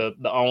Louis, the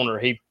owner.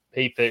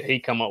 He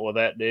come up with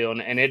that deal,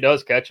 and it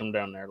does catch them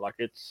down there. Like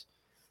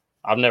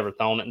I've never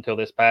thrown it until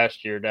this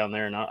past year down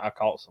there, and I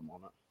caught some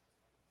on it.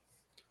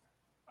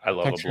 I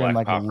love Picture a black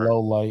like popper. a low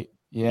light.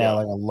 Yeah,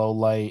 like a low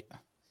light.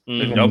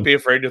 Mm-hmm. Don't be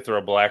afraid to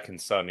throw black in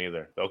sun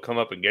either. They'll come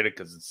up and get it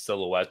because it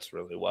silhouettes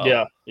really well.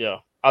 Yeah.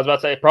 I was about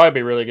to say it'd probably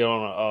be really good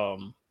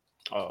on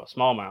a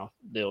smallmouth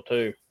deal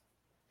too.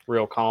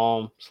 Real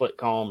calm, slick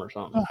calm or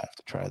something. I'll have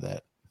to try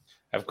that.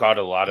 I've caught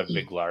a lot of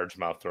big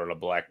largemouth throwing a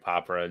black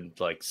popper and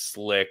like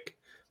slick,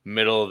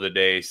 middle of the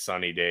day,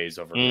 sunny days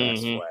over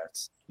grass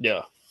flats.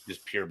 Yeah.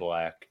 Just pure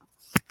black.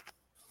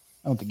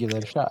 I want to give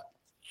that a shot.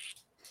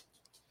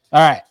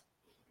 All right.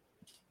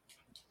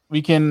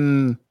 We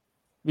can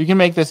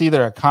make this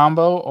either a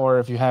combo or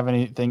if you have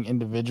anything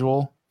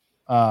individual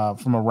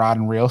from a rod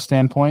and reel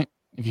standpoint.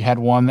 If you had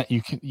one that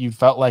you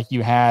felt like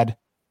you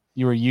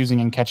were using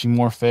and catching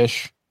more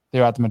fish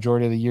throughout the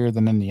majority of the year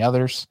than any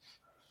others.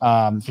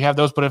 If you have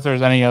those, but if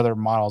there's any other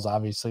models,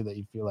 obviously that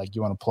you feel like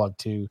you want to plug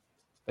to,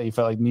 that you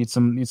felt like need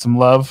some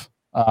love,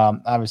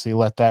 obviously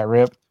let that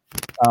rip.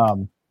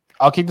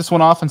 I'll kick this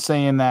one off and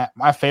saying that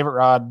my favorite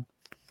rod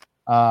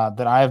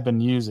that I have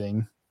been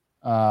using,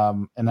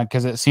 and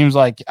because it seems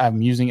like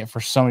I'm using it for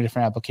so many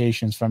different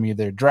applications, from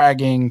either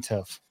dragging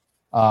to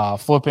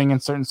flipping in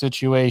certain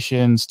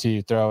situations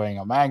to throwing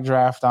a mag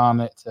draft on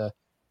it to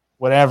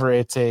whatever.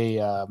 It's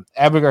a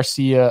Abu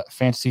Garcia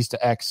Fantasista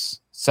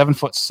X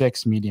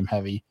 7'6" medium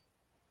heavy.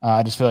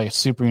 I just feel like it's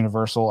super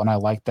universal, and I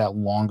like that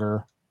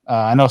longer.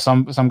 I know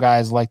some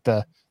guys like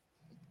to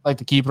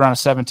keep it around a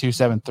 7'2",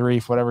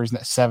 7'3", for whatever reason.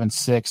 That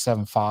 7'6",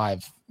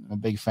 7'5", I'm a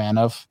big fan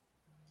of.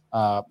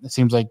 It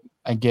seems like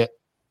I get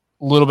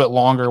a little bit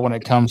longer when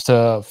it comes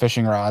to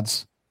fishing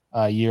rods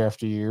year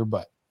after year.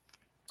 But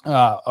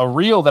a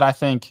reel that I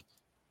think,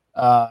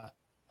 and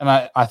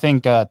I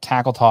think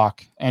Tackle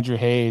Talk, Andrew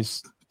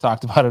Hayes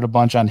talked about it a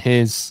bunch on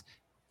his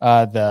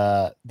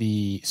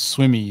the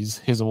Swimmies,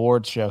 his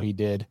awards show he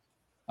did.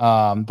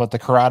 But the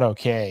Corrado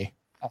K,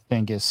 I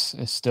think, is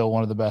still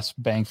one of the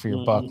best bang for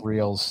your buck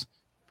reels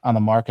on the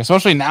market,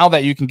 especially now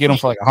that you can get them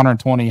for like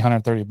 $120,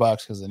 $130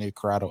 because the new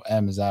Corrado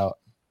M is out.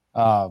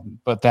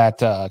 But that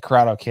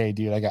Corrado K,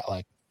 dude, I got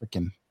like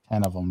freaking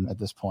 10 of them at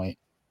this point.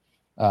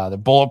 They're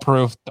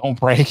bulletproof, don't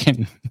break,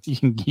 and you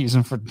can use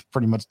them for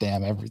pretty much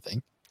damn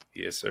everything.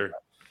 Yes, sir.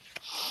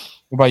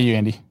 What about you,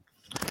 Andy?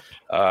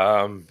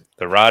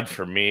 The rod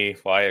for me,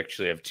 well, I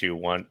actually have two.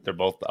 One, they're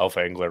both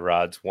Alpha Angler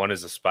rods. One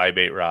is a spy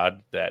bait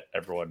rod that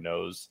everyone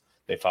knows.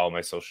 They follow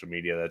my social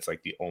media. That's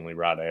like the only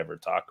rod I ever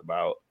talk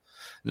about.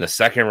 And the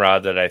second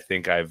rod that I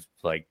think I've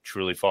like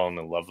truly fallen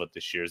in love with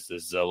this year is the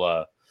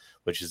Zilla,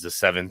 which is the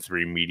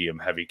 7.3 medium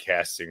heavy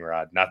casting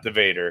rod. Not the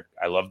Vader.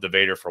 I love the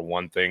Vader for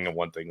one thing and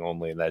one thing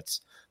only, and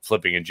that's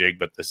flipping and jig.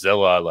 But the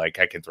Zilla, like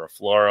I can throw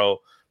fluoro,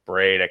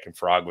 braid, I can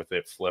frog with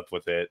it, flip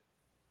with it,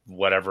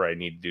 whatever I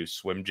need to do,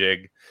 swim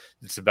jig.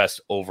 It's the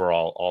best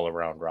overall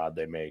all-around rod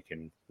they make,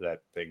 and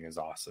that thing is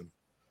awesome.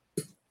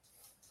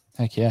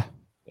 Heck yeah.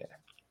 Yeah.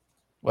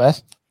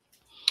 Wes?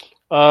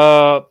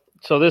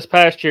 So this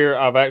past year,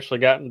 I've actually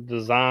gotten to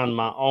design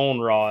my own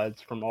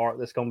rods from art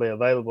that's going to be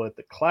available at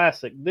the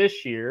Classic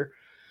this year.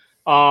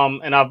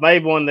 And I've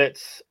made one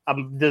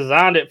I've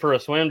designed it for a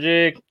swim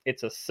jig.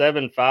 It's a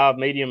 7.5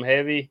 medium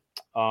heavy,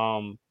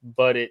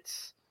 but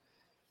it's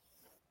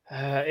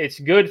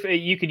good.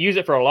 You could use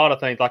it for a lot of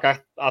things. Like I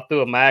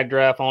threw a mag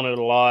draft on it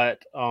a lot,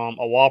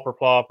 a whopper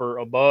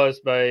plopper, a buzz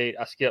bait.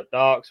 I skipped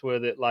docks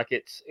with it. Like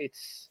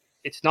it's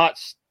it's not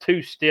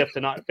too stiff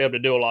to not be able to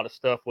do a lot of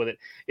stuff with it.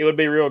 It would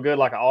be real good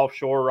like an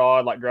offshore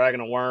rod, like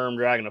dragging a worm,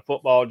 dragging a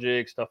football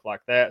jig, stuff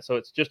like that. So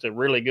it's just a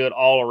really good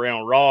all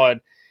around rod.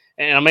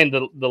 And I mean,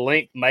 the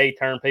length may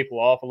turn people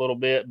off a little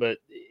bit, but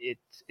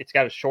it's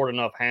got a short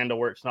enough handle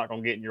where it's not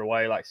going to get in your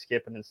way, like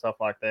skipping and stuff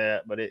like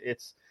that. But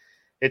it's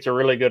a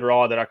really good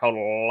rod that I caught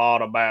a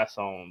lot of bass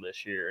on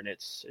this year, and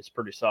it's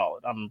pretty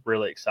solid. I'm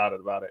really excited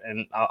about it,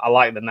 and I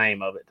like the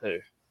name of it too.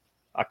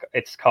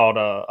 It's called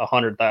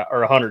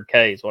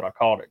 100K is what I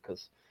called it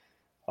because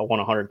I won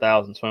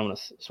 100,000 swimming a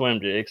swim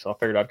jig, so I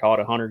figured I'd call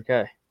it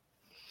 100K.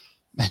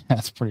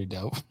 That's pretty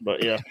dope.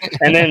 But yeah,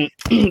 and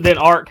then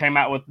Art came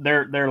out with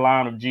their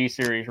line of G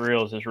series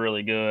reels is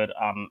really good.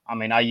 I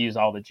mean, I use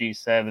all the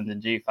G7s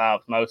and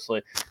G5s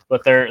mostly,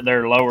 but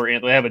they're lower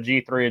end. We have a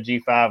G3, a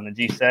G5, and a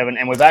G7,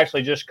 and we've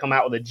actually just come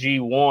out with a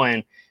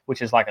G1,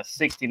 which is like a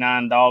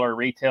 $69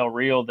 retail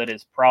reel that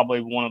is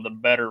probably one of the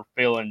better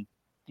feeling,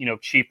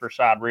 cheaper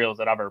side reels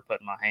that I've ever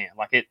put in my hand.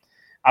 Like it.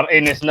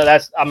 And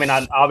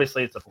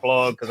obviously it's a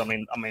plug because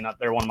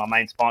they're one of my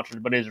main sponsors,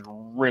 but it's a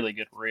really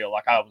good reel.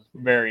 Like I was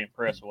very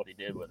impressed with what he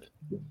did with it.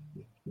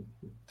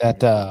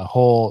 That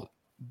whole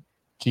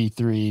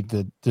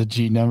G3, the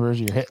G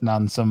numbers, you're hitting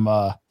on some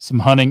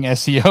hunting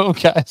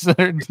SEO guys that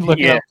are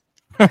looking up.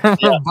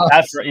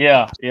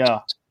 Yeah.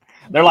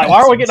 They're like,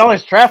 why are we getting all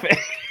this traffic?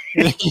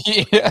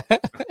 Yeah.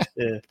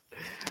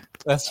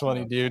 That's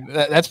funny, dude.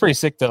 That's pretty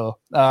sick though.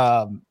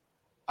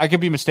 I could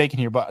be mistaken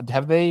here, but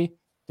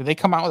did they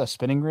come out with a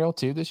spinning reel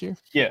too this year?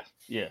 Yes.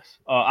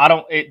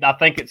 I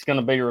think it's going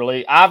to be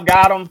released. I've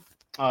got them,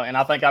 and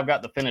I think I've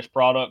got the finished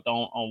product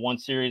on one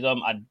series of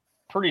them. I'm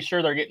pretty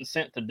sure they're getting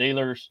sent to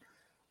dealers.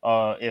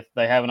 If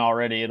they haven't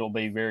already, it'll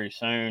be very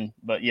soon.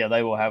 But yeah,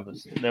 there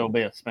will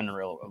be a spinning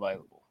reel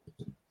available.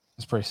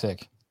 It's pretty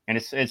sick, and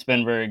it's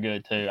been very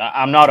good too.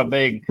 I don't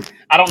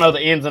know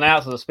the ins and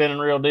outs of the spinning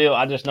reel deal.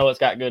 I just know it's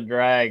got good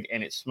drag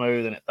and it's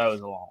smooth and it throws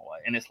a long way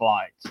and it's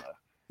light. So.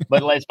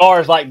 But as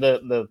far as like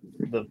the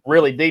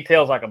really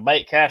details like a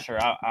bait caster,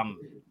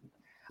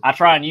 I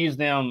try and use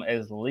them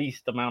as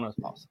least amount as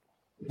possible.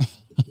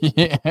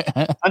 Yeah.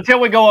 Until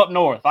we go up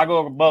north. I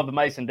go above the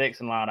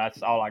Mason-Dixon line.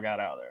 That's all I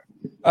got out there.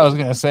 I was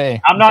gonna say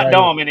I'm not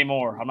dumb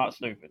anymore. I'm not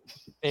stupid.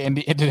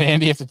 Did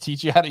Andy have to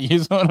teach you how to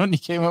use one when you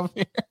came up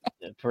here?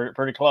 Yeah,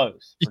 pretty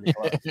close. Pretty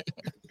close.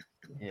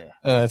 Yeah.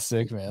 That's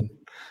sick, man.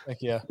 Heck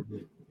yeah.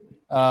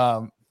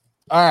 All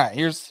right.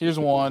 Here's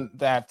one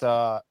that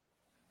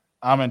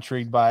I'm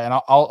intrigued by, and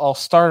I'll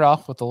start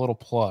off with a little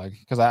plug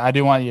because I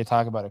do want you to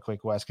talk about it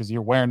quick, Wes, because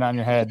you're wearing it on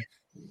your head,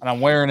 and I'm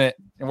wearing it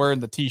and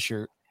wearing the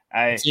T-shirt.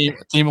 Team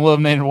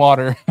Eliminated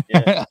Water.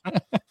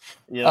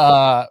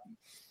 Yeah.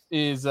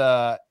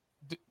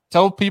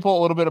 Tell people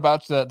a little bit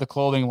about the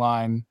clothing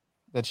line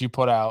that you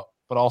put out,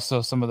 but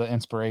also some of the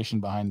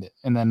inspiration behind it,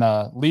 and then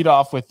lead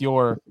off with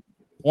your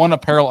one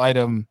apparel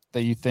item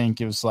that you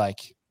think is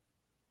like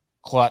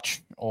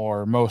clutch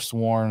or most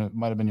worn. It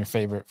might have been your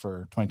favorite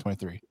for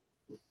 2023.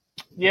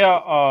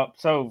 Yeah.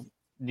 So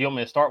do you want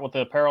me to start with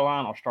the apparel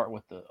line or start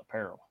with the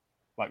apparel?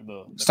 Like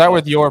the start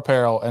with your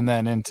apparel and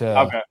then into.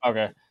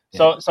 Okay.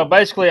 Yeah. So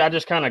basically I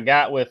just kind of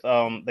got with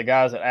the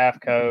guys at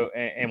AFCO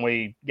and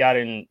we got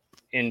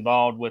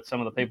involved with some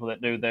of the people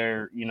that do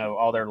their,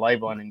 all their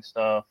labeling and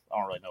stuff. I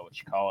don't really know what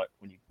you call it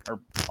when you are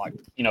like,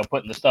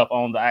 putting the stuff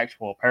on the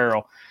actual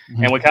apparel.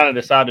 Mm-hmm. And we kind of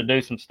decided to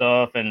do some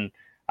stuff. And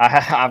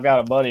I've got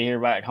a buddy here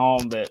back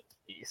home that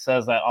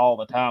says that all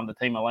the time, the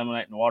Team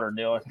Eliminating Water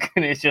deal.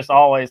 And it's just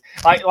always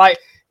like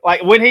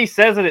when he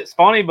says it, it's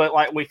funny, but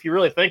like if you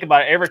really think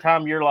about it, every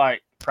time you're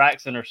like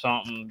practicing or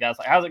something, guys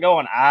like, how's it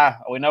going?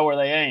 We know where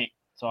they ain't.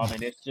 So I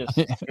mean, it's just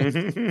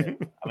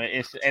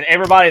it's and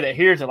everybody that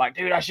hears it like,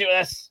 dude,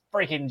 that's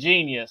freaking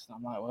genius. And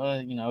I'm like,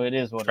 well, it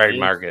is what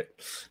trademark it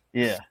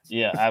is.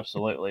 Yeah,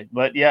 absolutely.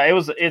 But yeah, it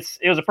was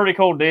a pretty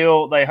cool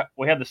deal.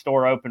 We had the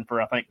store open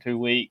for I think 2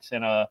 weeks,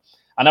 and I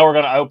know we're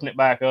going to open it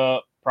back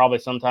up probably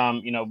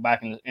sometime,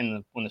 back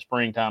in when the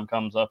springtime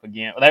comes up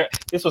again.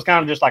 This was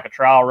kind of just like a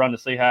trial run to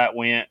see how it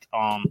went.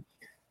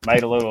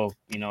 Made a little,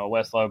 a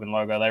West Logan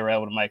logo. They were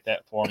able to make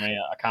that for me.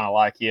 I kind of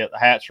like it. The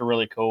hats are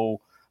really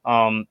cool.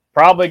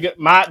 Probably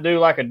might do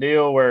like a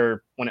deal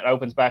where when it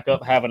opens back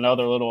up, have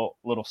another little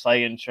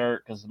saying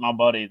shirt because my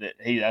buddy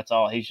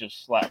he's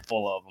just slap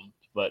full of them.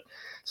 But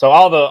so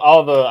all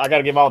the I got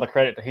to give all the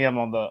credit to him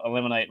on the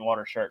Eliminating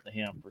Water shirt to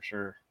him for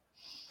sure.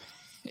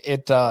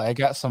 It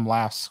got some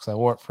laughs because I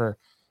wore it for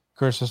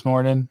Christmas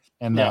morning,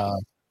 and a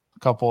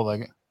couple of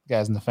the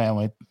guys in the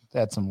family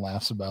had some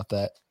laughs about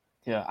that.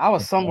 Yeah, I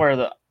was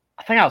somewhere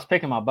I think I was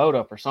picking my boat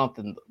up or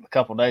something a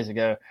couple of days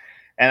ago,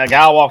 and a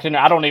guy walked in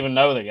there. I don't even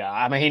know the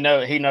guy. I mean,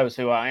 he knows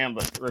who I am,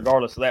 but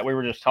regardless of that, we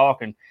were just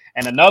talking,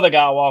 and another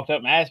guy walked up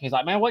and asked me, he's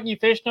like, "Man, wasn't you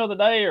fishing the other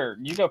day, or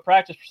you go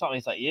practice for something?"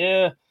 He's like,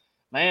 "Yeah,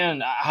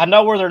 man, I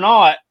know where they're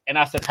not." And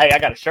I said, "Hey, I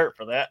got a shirt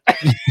for that."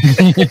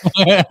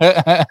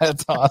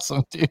 That's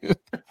awesome, dude.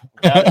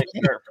 Got a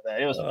shirt for that.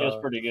 It was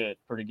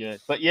pretty good.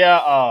 But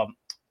yeah,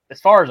 as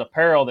far as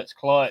apparel that's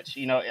clutch,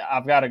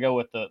 I've got to go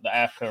with the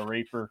AFCO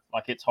Reaper.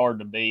 Like it's hard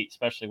to beat,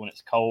 especially when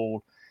it's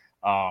cold.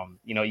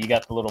 You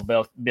got the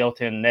little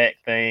built-in neck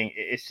thing.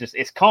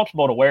 It's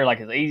comfortable to wear. Like,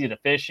 it's easy to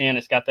fish in.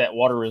 It's got that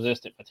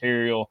water-resistant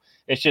material.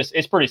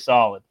 It's pretty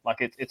solid. Like,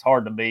 it's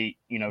hard to beat,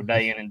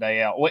 day in and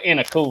day out in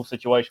a cool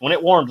situation. When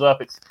it warms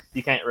up,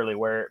 you can't really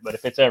wear it. But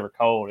if it's ever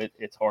cold,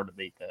 it's hard to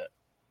beat that.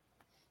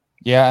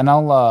 Yeah, and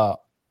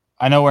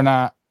I know we're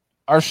not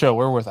our show.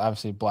 We're with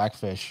obviously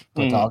Blackfish,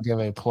 but I'll give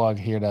a plug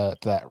here to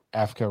that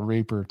Africa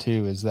Reaper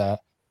too. Is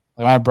that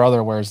like my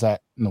brother wears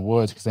that in the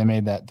woods because they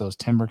made those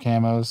timber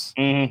camos.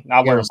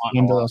 I wear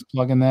those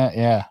plug in that.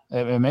 Yeah,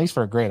 it makes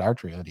for a great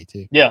archery hoodie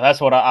too. Yeah,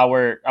 that's what I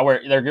wear.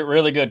 They're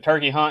really good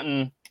turkey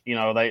hunting.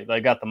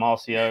 They got the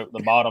mossy oak,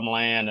 the bottom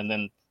land, and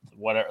then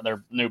whatever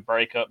their new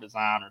breakup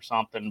design or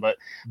something. But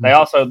they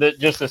also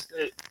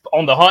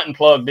on the hunting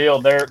plug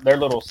deal, their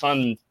little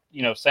sun,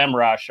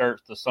 samurai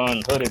shirts, the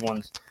sun hooded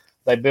ones.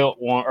 They built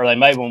one, or they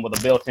made one with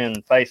a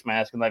built-in face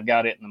mask, and they've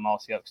got it in the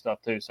mossy oak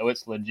stuff too. So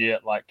it's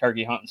legit, like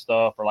turkey hunting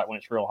stuff, or like when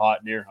it's real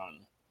hot, deer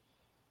hunting.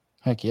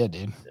 Heck yeah,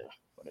 dude! Yeah,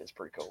 but it's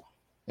pretty cool.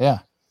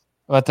 Yeah,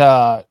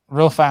 but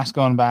real fast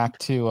going back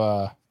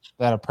to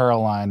that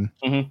apparel line.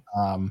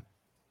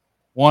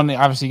 One,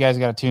 obviously, you guys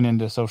got to tune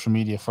into social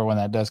media for when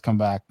that does come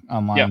back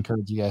online. I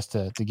encourage you guys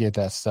to get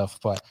that stuff.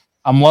 But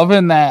I'm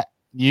loving that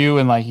you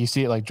and like you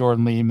see it, like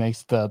Jordan Lee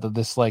makes the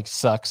this like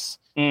sucks.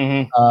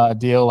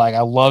 Deal. Like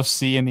I love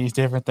seeing these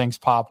different things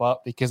pop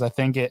up because I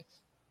think it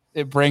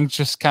brings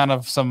just kind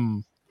of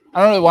some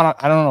I don't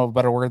know a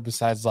better word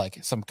besides like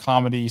some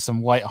comedy,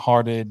 some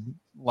lighthearted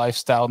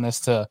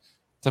lifestyleness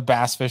to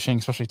bass fishing,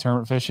 especially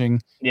tournament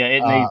fishing. Yeah,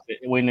 it needs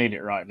it. We need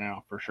it right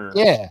now for sure.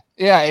 Yeah.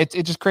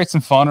 It just creates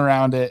some fun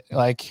around it.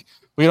 Like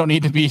we don't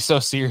need to be so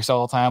serious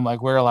all the time.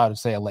 Like we're allowed to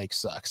say a lake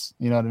sucks.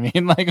 You know what I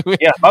mean? Like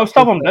most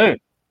of them do.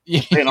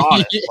 Being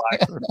honest,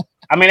 like,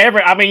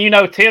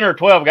 10 or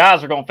 12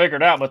 guys are gonna figure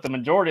it out, but the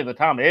majority of the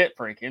time it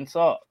freaking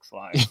sucks.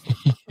 Like,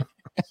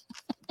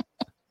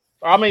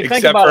 except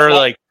think about for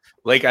like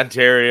Lake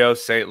Ontario,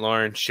 St.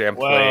 Lawrence,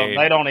 Champlain.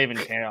 Well, they don't even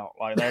count.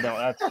 Like they don't.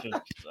 That's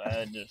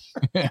just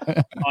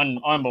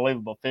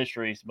unbelievable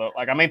fisheries. But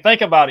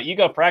think about it. You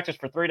go practice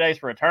for 3 days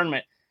for a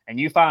tournament, and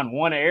you find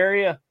one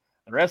area.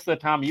 The rest of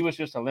the time, you was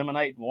just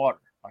eliminating water.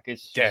 Like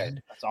it's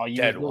dead. That's all you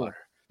dead do. water.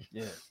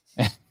 Yeah.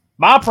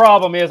 My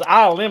problem is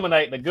I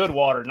eliminate the good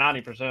water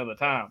 90% of the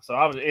time, so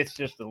it's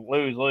just a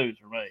lose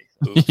for me.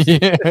 So.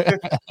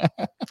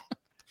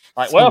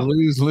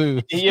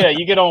 Lose. Yeah,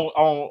 you get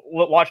on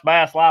watch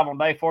bass live on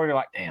day 4. You're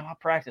like, damn, I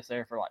practiced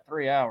there for like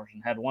 3 hours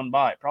and had one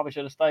bite. Probably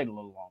should have stayed a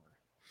little longer.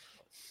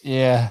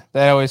 Yeah,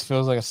 that always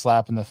feels like a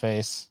slap in the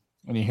face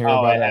when you hear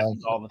about it.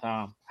 Happens all the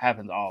time.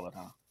 Happens all the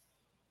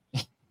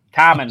time.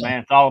 Timing,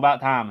 man. It's all about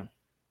timing.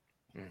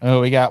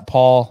 Oh, we got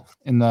Paul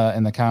in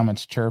the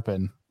comments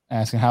chirping,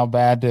 asking how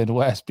bad did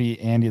Wes beat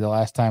Andy the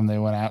last time they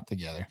went out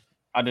together?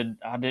 I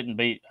didn't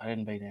beat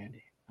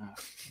Andy. No.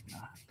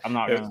 I'm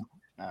not gonna.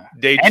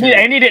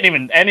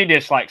 Andy Andy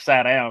just like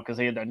sat down because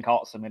he had done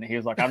caught so many. He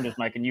was like, "I'm just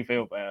making you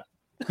feel bad."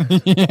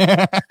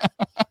 Yeah.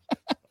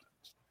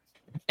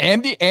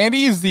 Andy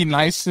is the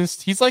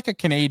nicest. He's like a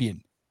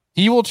Canadian.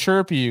 He will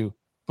chirp you,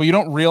 but you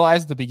don't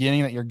realize at the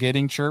beginning that you're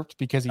getting chirped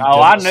because he.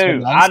 I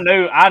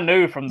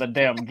knew from the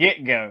damn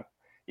get go.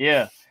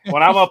 Yeah,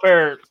 when I'm up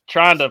there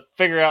trying to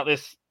figure out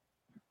this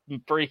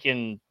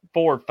freaking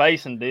forward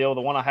facing deal,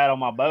 the one I had on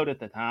my boat at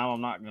the time,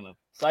 I'm not gonna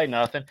say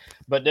nothing,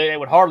 but dude, it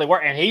would hardly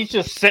work. And he's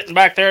just sitting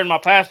back there in my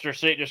passenger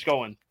seat, just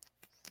going,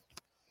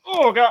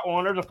 "Oh, got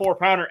one. There's a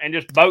 4-pounder," and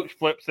just boat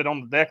flips it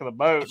on the deck of the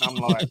boat. And I'm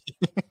like,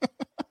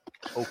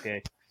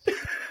 "Okay,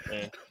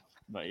 yeah."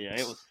 But yeah,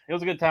 it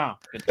was a good time.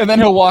 And then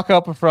he'll walk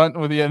up in front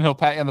with you, and he'll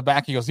pat you on the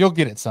back. He goes, "You'll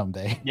get it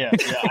someday." Yeah,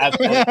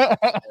 absolutely.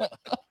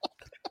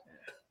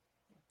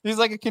 He's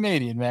like a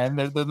Canadian, man.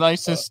 They're the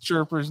nicest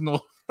chirpers in the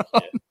world.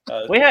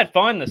 We had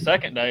fun the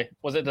second day.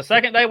 Was it the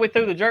second day we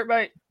threw the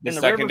jerkbait? The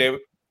second day,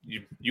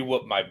 you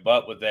whooped my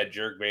butt with that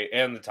jerkbait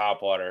and the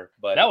topwater.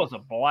 But that was a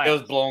blast. It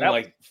was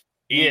blowing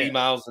 80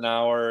 miles an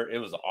hour. It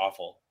was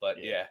awful,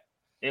 but yeah.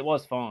 It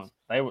was fun.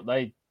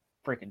 They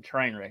freaking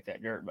train wrecked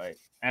that jerkbait,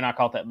 and I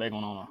caught that big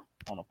one on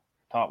a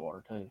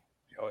topwater too.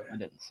 Oh yeah, it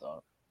didn't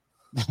suck.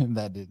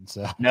 That didn't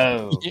suck.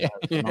 No,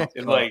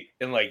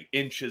 in like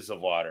inches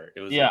of water.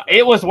 It was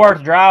it was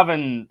worth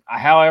driving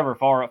however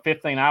far,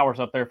 15 hours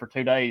up there for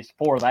 2 days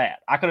for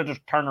that. I could have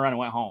just turned around and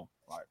went home.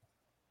 Like,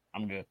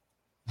 I'm good.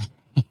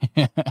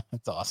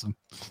 That's awesome.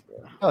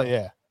 Oh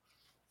yeah.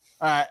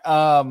 All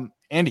right,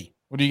 Andy,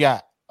 what do you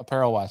got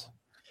apparel wise?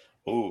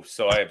 Oh,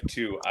 so I have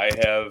two. I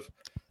have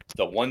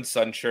the one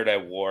sun shirt I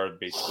wore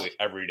basically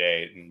every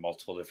day in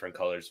multiple different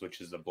colors,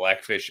 which is the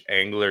Blackfish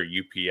Angler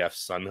UPF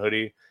sun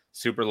hoodie.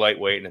 Super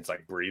lightweight and it's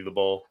like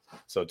breathable,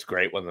 so it's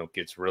great when it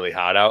gets really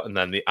hot out. And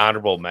then the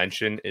honorable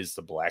mention is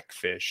the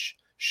Blackfish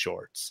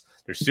shorts.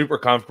 They're super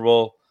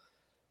comfortable.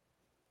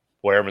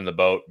 Wear them in the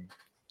boat.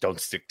 Don't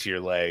stick to your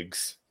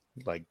legs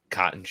like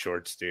cotton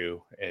shorts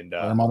do. And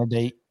wear them on a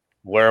date.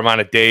 Wear them on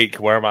a date.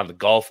 Wear them on the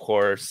golf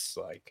course.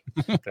 Like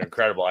they're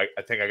incredible. I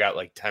think I got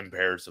like 10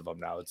 pairs of them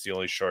now. It's the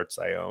only shorts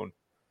I own.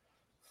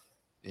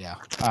 Yeah,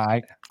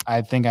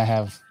 I think I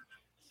have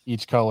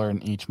each color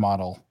and each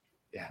model.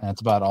 Yeah,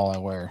 that's about all I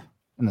wear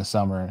in the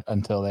summer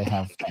until they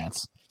have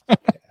pants.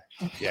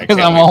 Yeah, Because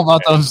I'm all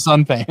about those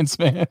sun pants,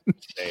 man.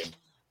 Same.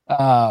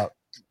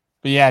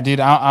 But yeah, dude,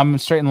 I'm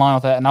straight in line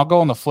with that. And I'll go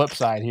on the flip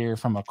side here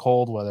from a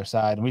cold weather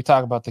side. And we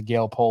talk about the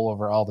Gale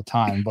pullover all the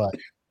time. But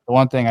the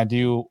one thing I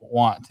do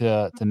want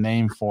to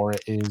name for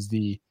it is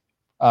the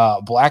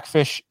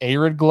Blackfish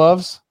Arid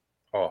gloves.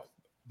 Oh,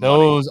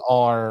 those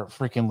are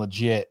freaking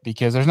legit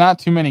because there's not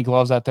too many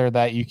gloves out there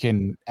that you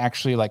can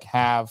actually like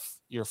have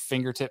your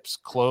fingertips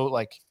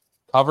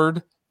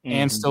covered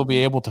and still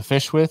be able to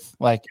fish with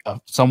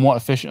somewhat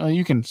efficiently.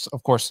 You can,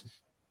 of course,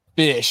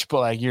 fish, but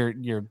like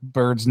your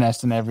bird's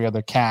nest in every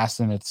other cast,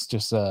 and it's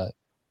just a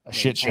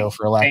shit show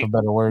for lack of a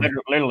better word.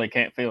 Literally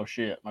can't feel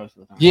shit most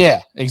of the time.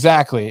 Yeah,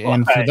 exactly.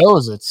 And for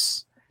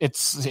those,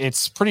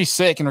 it's pretty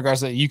sick in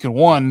regards to that you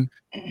can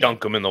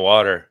dunk them in the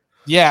water.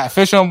 Yeah,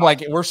 fish them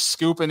like we're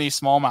scooping these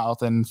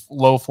smallmouth in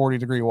low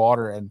 40-degree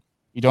water, and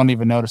you don't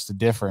even notice the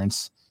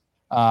difference.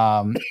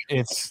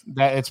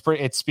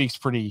 It speaks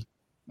pretty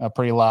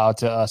loud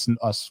to us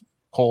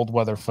cold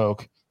weather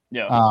folk.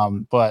 Yeah.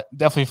 But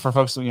definitely for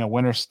folks,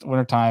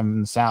 wintertime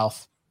in the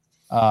South,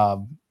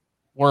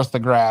 worth the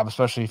grab,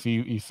 especially if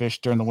you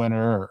fish during the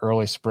winter or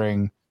early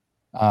spring,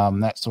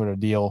 that sort of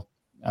deal.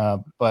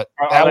 But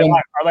are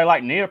they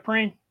like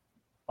neoprene?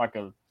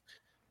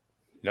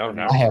 No,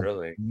 not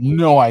really.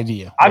 No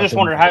idea. I just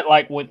wondered how,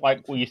 when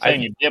you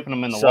saying you're dipping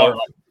them in the water,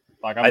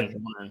 I'm just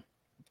wondering.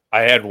 I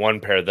had one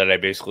pair that I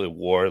basically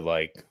wore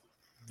like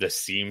the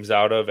seams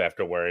out of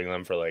after wearing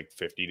them for like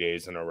 50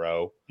 days in a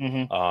row.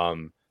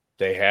 Mm-hmm.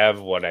 They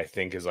have what I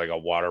think is like a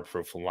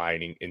waterproof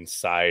lining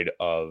inside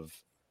the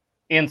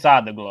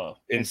glove.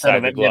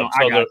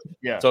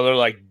 So they're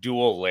like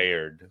dual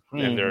layered,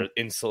 and they're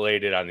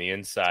insulated on the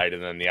inside,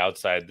 and then the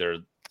outside they're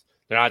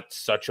not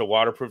such a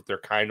waterproof. They're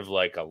kind of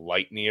like a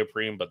light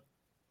neoprene, but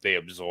they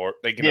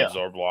can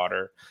absorb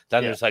water.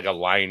 Then there's like a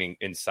lining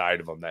inside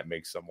of them that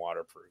makes them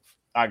waterproof.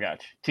 I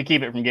got you. To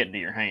keep it from getting to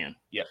your hand.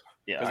 Yeah.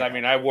 Because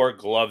I wore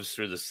gloves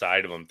through the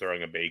side of them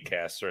throwing a bait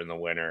caster in the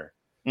winter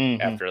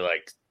after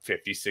like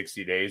 50,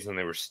 60 days, and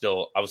I was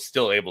still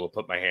able to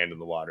put my hand in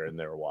the water, and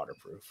they were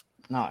waterproof.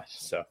 Nice.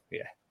 So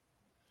yeah.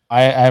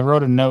 I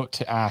wrote a note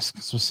to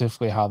ask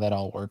specifically how that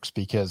all works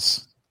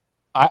because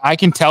I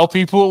can tell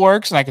people it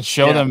works and I can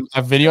show them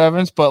a video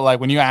evidence, but like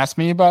when you ask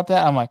me about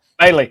that, I'm like,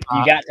 Bailey,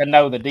 you got to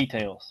know the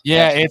details.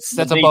 Yeah,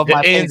 that's above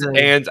my ins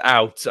and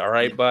outs. All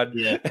right, bud.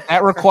 Yeah,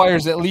 that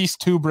requires at least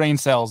 2 brain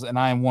cells, and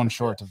I am one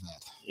short of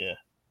that. Yeah.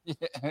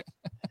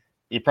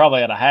 You're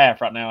probably at a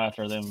half right now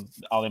after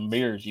all them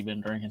beers you've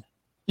been drinking.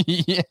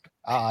 Yeah.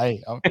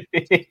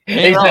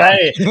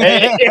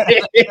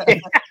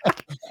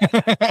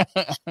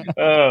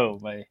 Oh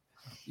man,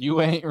 you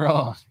ain't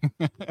wrong.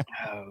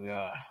 Oh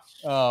god.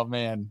 Oh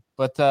man,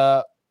 but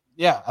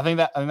yeah, I think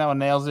that one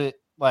nails it.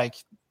 Like,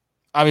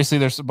 obviously,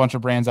 there's a bunch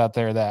of brands out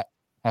there that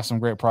have some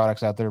great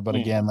products out there, but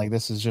again, like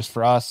this is just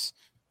for us.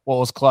 What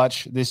was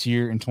clutch this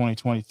year in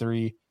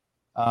 2023?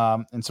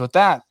 And so with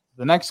that,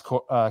 the next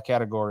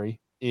category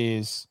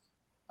is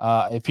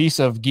a piece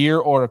of gear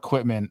or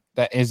equipment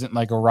that isn't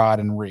like a rod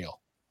and reel,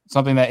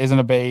 something that isn't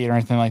a bait or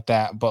anything like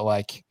that, but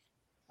like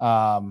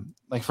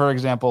for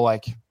example,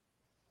 like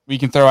we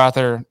can throw out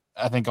there.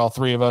 I think all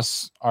 3 of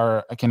us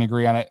can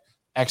agree on it.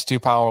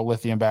 X2 Power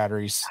lithium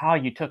batteries. Oh,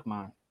 you took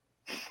mine.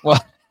 Well,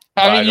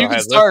 I mean, you can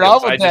start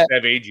off with that. I just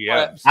have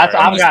AGMs.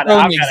 I've got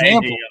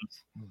AGMs.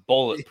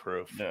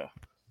 Bulletproof. Yeah.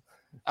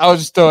 I was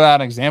just throwing out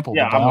an example.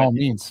 Yeah, but by all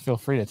means, feel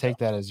free to take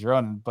that as your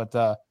own. But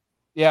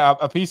yeah,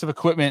 a piece of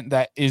equipment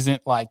that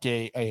isn't like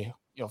a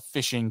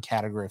fishing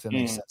category, if that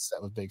makes sense. That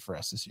was big for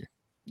us this year.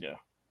 Yeah.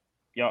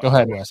 Go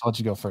ahead, Wes. I'll let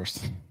you go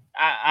first.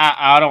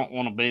 I don't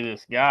want to be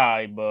this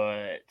guy,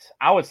 but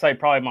I would say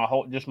probably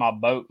my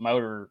boat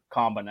motor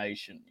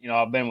combination.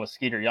 I've been with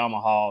Skeeter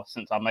Yamaha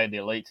since I made the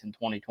Elites in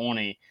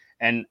 2020,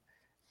 and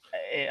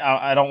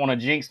I don't want to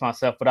jinx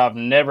myself, but I've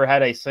never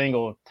had a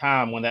single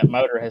time when that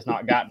motor has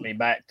not gotten me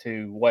back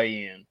to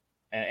weigh in.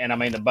 And I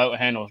mean, the boat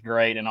handles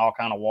great in all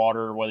kind of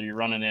water, whether you're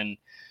running in,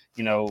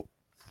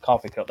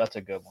 coffee cup. That's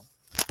a good one.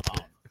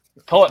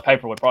 Toilet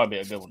paper would probably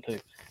be a good one too.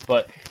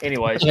 But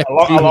anyways, dude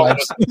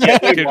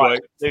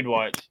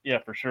wipes. Yeah,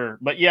 for sure.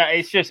 But yeah,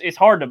 it's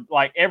hard to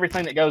like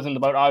everything that goes in the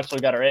boat. Obviously,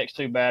 we got our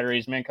X2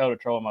 batteries, Minn Kota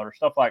trolling motor,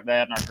 stuff like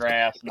that, and our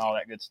grass and all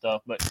that good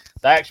stuff. But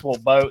the actual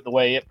boat, the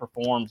way it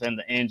performs and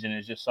the engine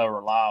is just so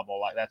reliable.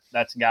 Like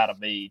that's got to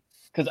be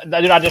because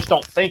I just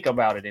don't think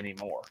about it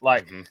anymore.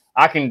 Like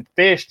I can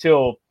fish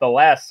till the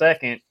last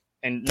second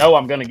and know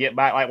I'm going to get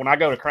back. Like when I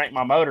go to crank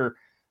my motor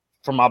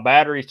from my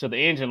batteries to the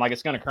engine, like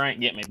it's going to crank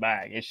and get me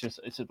back. It's just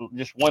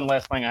one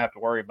less thing I have to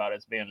worry about.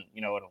 It's being,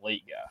 an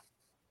elite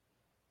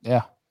guy.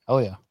 Yeah. Oh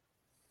yeah.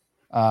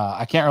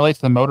 I can't relate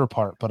to the motor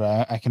part, but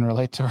I can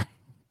relate to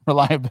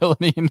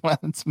reliability and when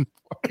it's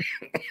important.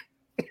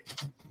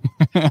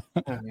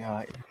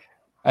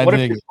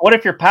 What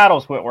if your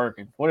paddles quit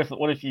working? What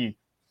if you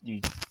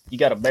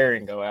got a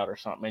bearing go out or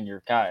something in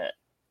your kayak?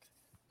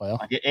 Well,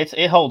 like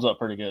it holds up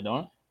pretty good,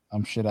 don't it?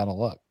 I'm shit out of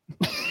luck.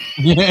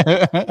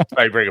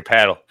 I bring a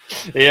paddle.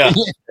 Yeah.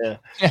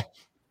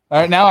 All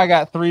right, now I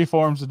got 3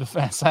 forms of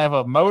defense. I have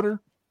a motor,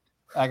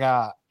 I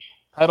got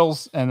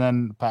pedals, and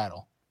then the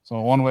paddle. So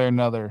one way or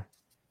another,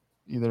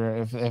 either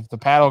if the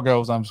paddle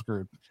goes, I'm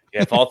screwed.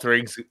 Yeah, if all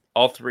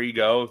three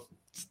go,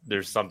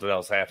 there's something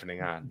else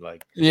happening on.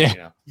 Like,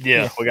 yeah,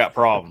 we got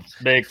problems,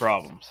 big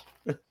problems.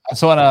 I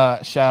just want to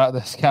shout out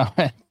this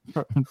comment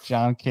from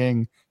John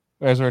King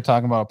as we were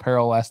talking about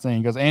apparel last thing.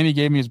 He goes, Andy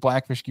gave me his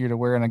Blackfish gear to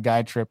wear on a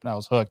guide trip, and I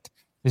was hooked.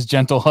 His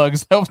gentle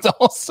hugs helped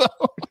also.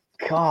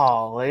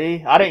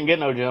 Golly, I didn't get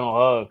no gentle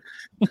hug.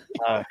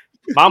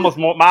 Mine was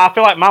more. I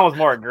feel like mine was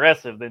more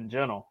aggressive than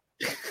gentle.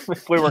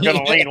 If we were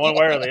going to lean one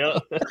way or the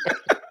other.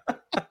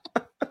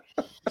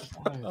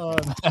 Oh,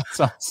 that's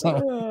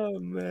awesome. Oh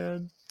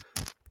man,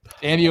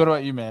 Andy, what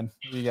about you, man?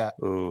 What you got?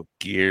 Oh,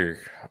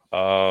 gear.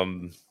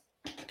 There's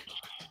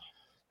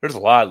a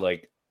lot.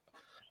 Like,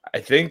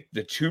 I think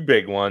the 2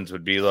 big ones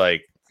would be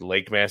like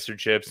Lake Master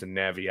chips and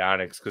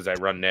Navionics, because I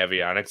run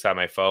Navionics on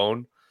my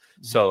phone.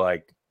 So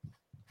like,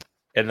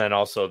 and then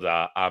also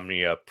the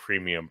Omnia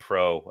Premium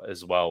Pro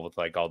as well, with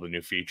like all the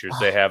new features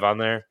they have on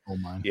there. Oh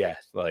my. Yeah,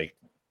 like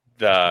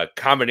the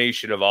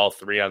combination of all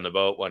 3 on the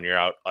boat when you're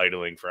out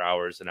idling for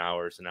hours and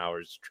hours and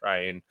hours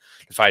trying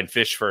to find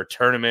fish for a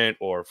tournament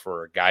or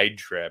for a guide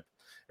trip,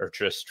 or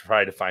just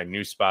try to find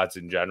new spots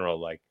in general.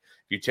 Like,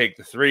 if you take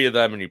the 3 of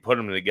them and you put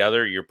them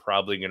together, you're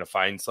probably going to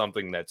find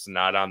something that's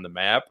not on the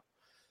map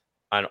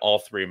on all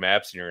 3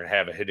 maps, and you're going to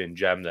have a hidden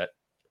gem that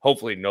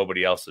hopefully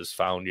nobody else has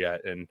found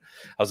yet. And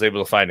I was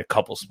able to find a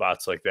couple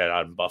spots like that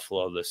on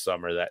Buffalo this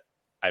summer that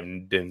I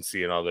didn't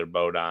see another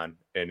boat on,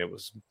 and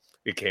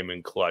it came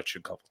in clutch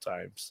a couple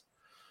times.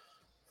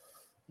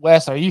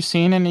 Wes, are you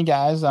seeing any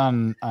guys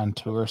on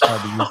tour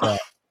start to use that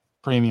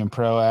Premium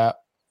Pro app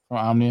from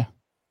Omnia?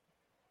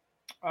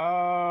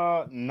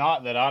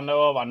 Not that I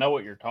know of. I know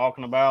what you're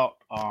talking about,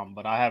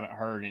 but I haven't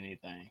heard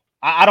anything.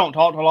 I don't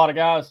talk to a lot of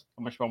guys.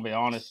 I'm just gonna be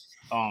honest.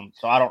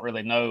 So I don't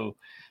really know.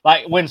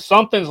 Like, when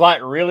something's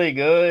like really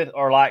good,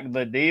 or like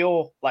the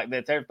deal, like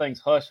that everything's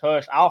hush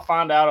hush, I'll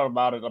find out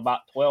about it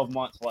about 12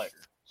 months later.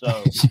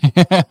 So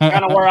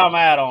kind of where I'm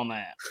at on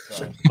that.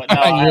 So, but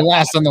no, you're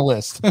last on the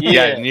list.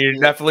 Yeah, and you're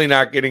definitely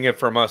not getting it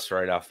from us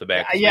right off the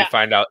bat. Yeah, we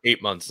find out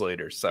 8 months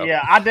later. So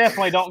yeah, I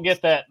definitely don't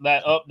get that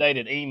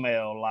updated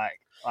email like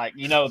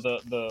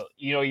the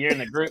you're in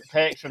the group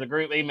text or the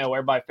group email where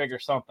everybody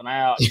figures something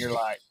out, and you're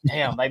like,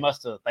 damn, they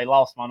lost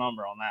my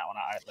number on that one.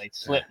 They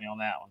slipped me on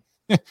that one.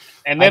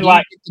 And then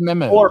like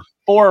 4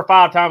 or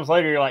 5 times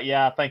later, you're like,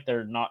 yeah, I think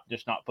they're not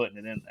putting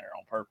it in there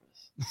on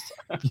purpose.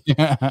 So.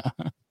 Yeah.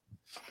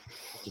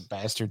 You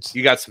bastards.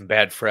 You got some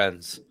bad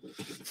friends.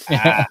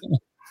 It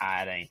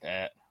ain't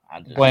that.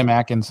 I just blame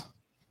Atkins.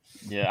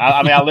 Yeah,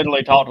 I mean, I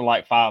literally talked to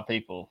like 5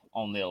 people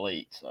on the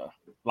Elite, so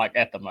like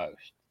at the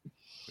most.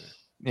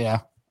 Yeah,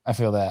 I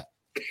feel that.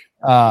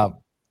 But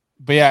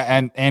yeah,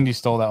 and Andy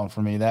stole that one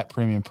from me. That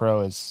Premium Pro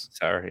is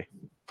sorry.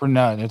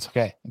 No, it's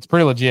okay. It's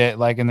pretty legit.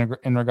 Like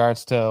in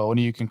regards to when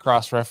you can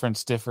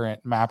cross-reference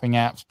different mapping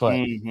apps, but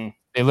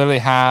they literally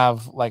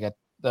have like a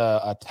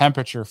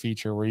temperature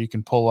feature where you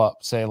can pull up,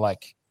 say,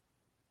 like,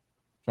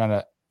 trying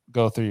to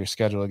go through your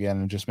schedule again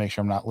and just make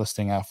sure I'm not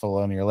listing off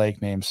alone your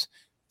lake names.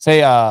 Say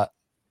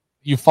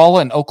you fall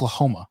in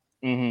Oklahoma.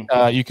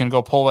 You can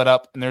go pull it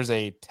up, and there's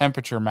a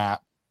temperature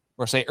map.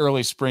 Or say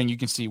early spring, you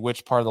can see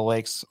which part of the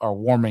lakes are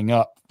warming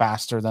up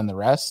faster than the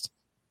rest.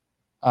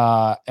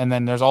 And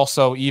then there's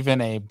also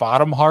even a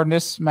bottom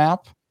hardness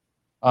map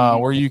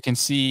where you can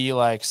see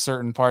like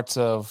certain parts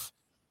of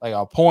like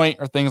a point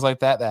or things like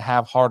that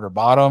have harder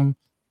bottom.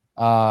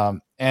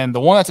 And the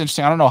one that's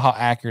interesting, I don't know how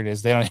accurate it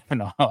is. They don't even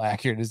know how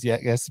accurate it is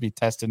yet. It has to be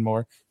tested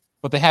more.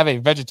 But they have a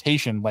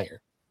vegetation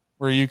layer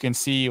where you can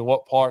see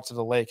what parts of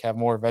the lake have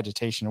more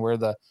vegetation, where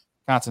the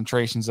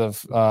concentrations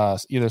of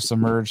either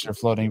submerged or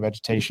floating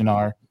vegetation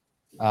are.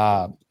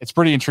 It's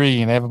pretty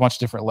intriguing. They have a bunch of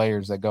different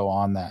layers that go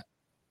on that.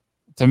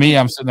 To me,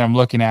 I'm sitting there, I'm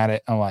looking at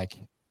it, I'm like,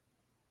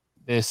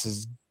 this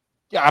is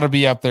got to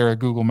be up there at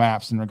Google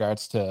Maps in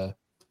regards to,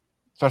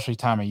 especially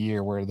time of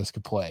year where this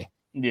could play.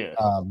 Yeah.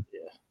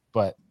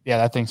 But yeah,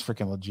 that thing's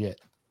freaking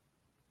legit.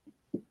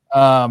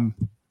 For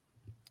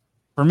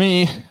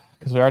me,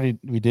 because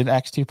we did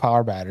X2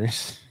 power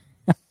batteries.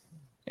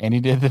 And he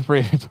did the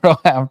Premium Pro.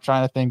 I'm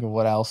trying to think of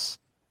what else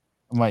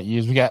I might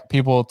use. We got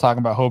people talking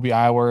about Hobie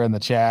eyewear in the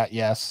chat.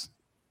 Yes,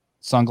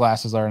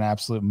 sunglasses are an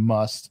absolute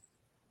must.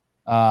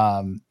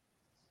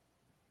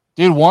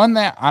 Dude, one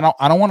that I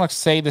don't want to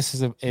say this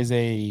is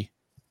a.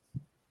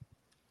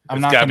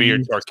 It's got to be your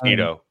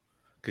Torpedo,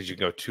 because you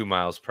go 2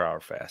 miles per hour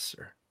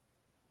faster.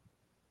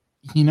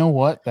 You know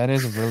what? That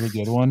is a really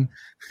good one,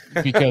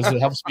 because it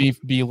helps me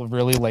be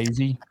really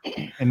lazy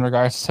in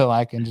regards to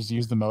I can just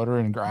use the motor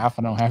and graph.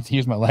 I don't have to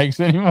use my legs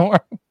anymore,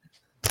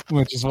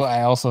 which is what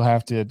I also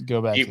have to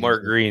go back. Eat more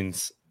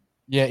greens.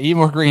 Yeah, eat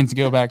more greens to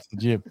go back to the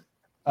gym.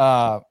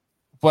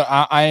 But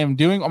I'm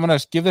going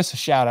to give this a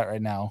shout out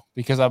right now,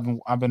 because I've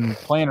been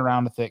playing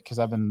around with it, because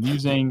I've been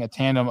using a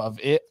tandem of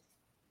it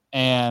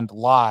and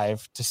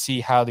Live to see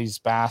how these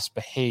bass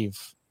behave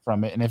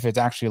from it and if it's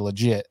actually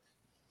legit.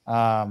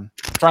 Trying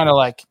to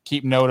like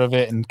keep note of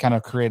it and kind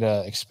of create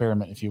a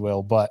experiment, if you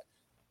will. But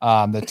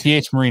the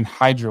TH Marine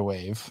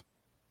Hydrowave,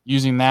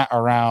 using that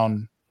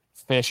around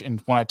fish,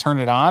 and when I turn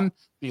it on,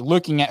 be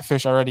looking at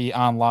fish already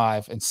on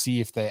live and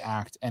see if they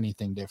act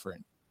anything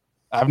different.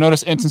 I've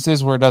noticed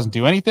instances where it doesn't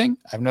do anything.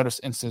 I've noticed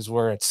instances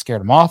where it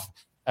scared them off.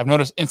 I've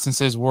noticed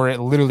instances where it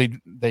literally,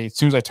 as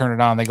soon as I turn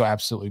it on, they go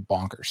absolutely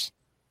bonkers.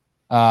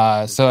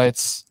 So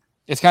it's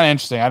kind of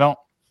interesting. I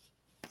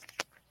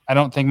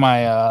don't think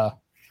my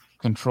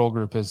control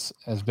group is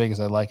as big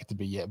as I'd like it to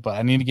be yet, but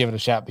I need to give it a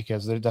shot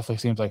because there definitely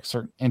seems like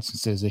certain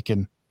instances it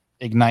can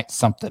ignite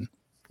something,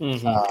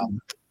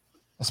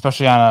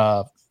 especially on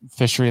a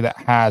fishery that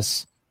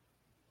has.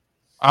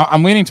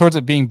 I'm leaning towards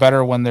it being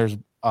better when there's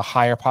a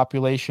higher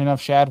population of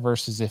shad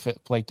versus if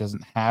it lake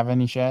doesn't have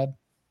any shad.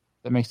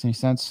 If that makes any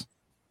sense.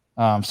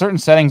 Certain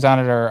settings on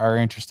it are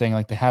interesting.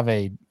 Like they have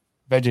a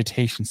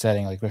vegetation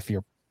setting, like if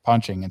you're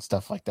punching and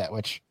stuff like that,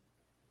 which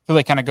I feel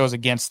like kind of goes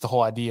against the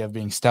whole idea of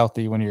being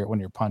stealthy when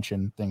you're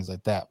punching, things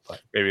like that.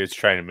 But maybe it's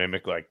trying to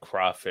mimic like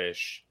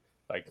crawfish,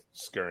 like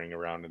scurrying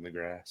around in the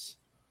grass.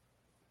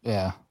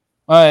 Yeah.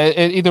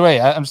 Either way,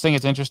 I'm just thinking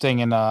it's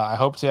interesting, and I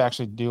hope to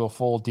actually do a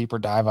full deeper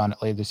dive on it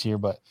later this year.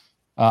 But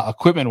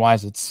equipment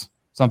wise, it's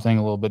something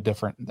a little bit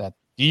different. Do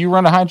you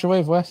run a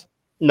Hydrowave, Wes?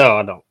 No,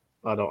 I don't.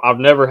 I've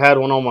never had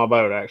one on my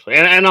boat, actually.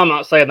 And I'm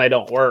not saying they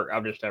don't work.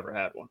 I've just never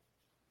had one.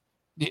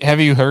 Have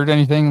you heard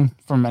anything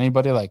from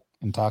anybody, like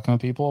in talking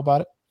to people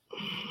about it?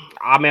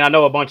 I mean, I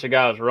know a bunch of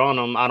guys run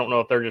them. I don't know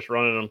if they're just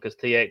running them because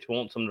TH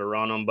wants them to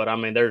run them. But I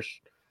mean,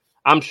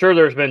 I'm sure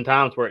there's been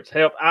times where it's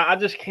helped. I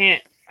just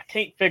can't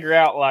figure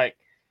out, like,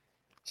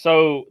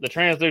 so the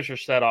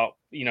transducer set off,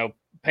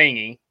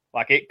 pinging,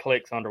 like it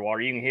clicks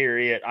underwater. You can hear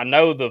it. I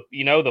know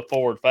the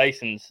forward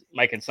facing's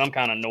making some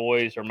kind of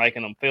noise or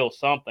making them feel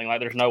something. Like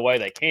there's no way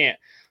they can't.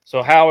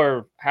 So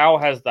how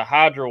has the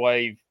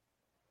Hydrowave,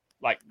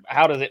 like,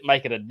 how does it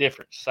make it a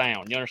different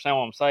sound? You understand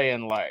what I'm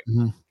saying? Like,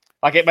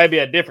 like it may be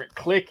a different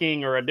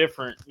clicking or a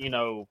different,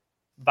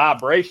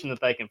 vibration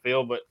that they can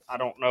feel, but I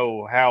don't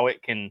know how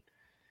it can.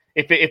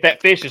 If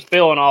that fish is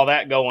feeling all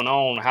that going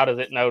on, how does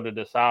it know to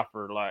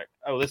decipher, like,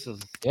 oh, this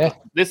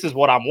is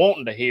what I'm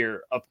wanting to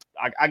hear?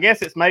 I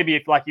guess it's maybe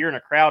if like you're in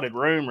a crowded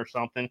room or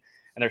something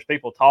and there's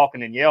people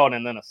talking and yelling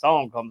and then a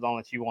song comes on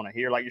that you want to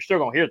hear, like you're still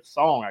gonna hear the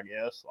song, I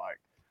guess. Like,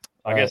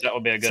 I guess that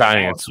would be a good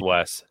science,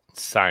 Wes.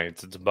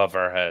 Science. It's above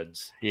our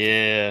heads.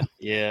 Yeah.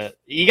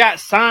 You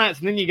got science,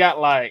 and then you got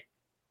like,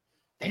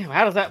 damn,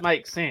 how does that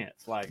make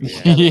sense? Like,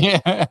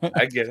 yeah.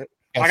 I get it.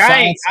 Like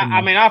I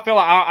feel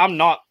like I'm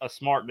not a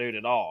smart dude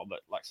at all,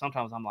 but like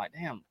sometimes I'm like,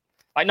 damn,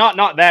 like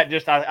not that.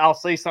 Just I'll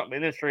see something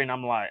in the industry and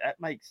I'm like,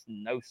 that makes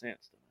no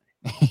sense to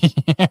me.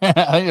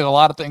 I think there's a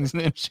lot of things in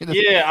the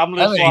industry. I'm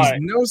just like,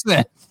 no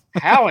sense.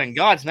 How in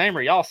God's name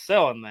are y'all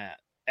selling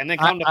that? And then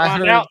come to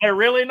find out they're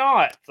really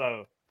not.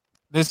 So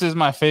this is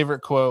my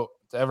favorite quote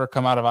to ever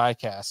come out of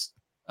ICAST,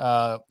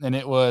 and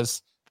it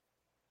was,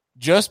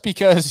 "Just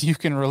because you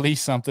can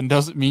release something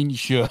doesn't mean you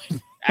should."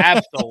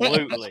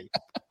 Absolutely.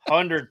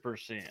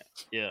 100%.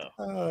 Yeah.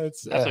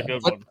 That's a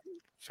good one.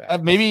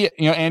 Maybe,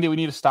 Andy, we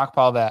need to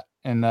stockpile that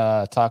and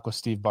talk with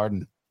Steve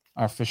Barden,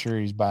 our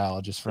fisheries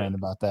biologist friend,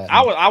 about that.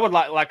 I would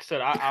like I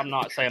said, I'm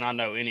not saying I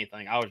know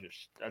anything.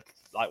 That's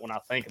like when I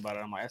think about it,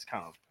 I'm like, that's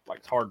kind of like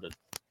it's hard to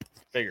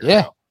figure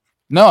out.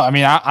 No, I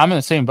mean, I'm in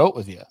the same boat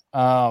with you.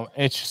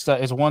 It's just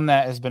it's one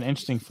that has been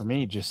interesting for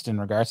me, just in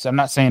regards to, I'm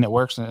not saying it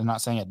works and I'm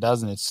not saying it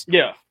doesn't. It's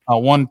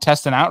one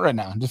testing out right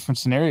now in different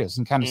scenarios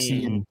and kind of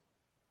seeing,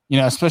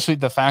 especially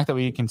the fact that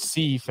we can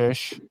see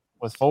fish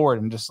with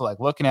forward and just like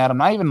looking at them,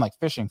 not even like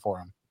fishing for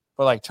them,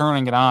 but like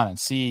turning it on and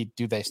see,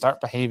 do they start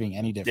behaving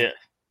any different? Yeah.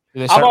 Do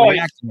they start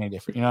reacting any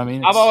different? You know what I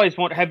mean? I've always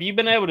wondered, have you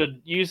been able to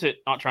use it?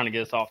 Not trying to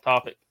get us off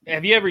topic.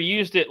 Have you ever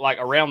used it like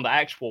around the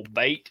actual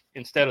bait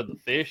instead of the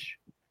fish?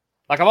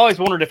 Like I've always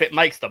wondered if it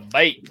makes the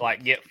bait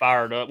like get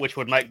fired up, which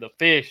would make the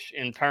fish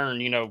in turn,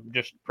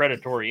 just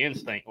predatory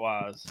instinct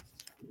wise.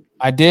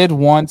 I did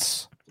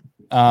once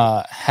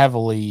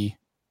heavily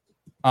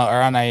or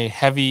on a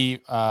heavy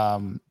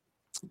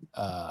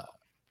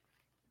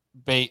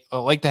bait,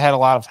 like they had a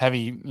lot of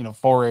heavy,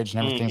 forage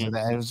and everything like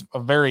that. It was a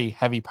very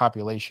heavy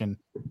population.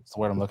 That's the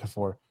word I'm looking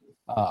for,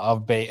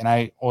 of bait. And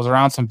I was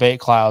around some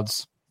bait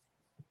clouds.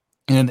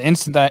 And in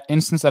the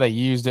instance that I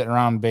used it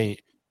around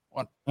bait,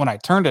 when I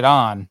turned it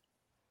on,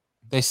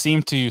 they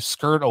seemed to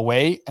skirt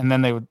away, and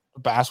then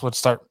bass would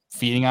start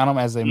feeding on them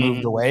as they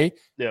moved away.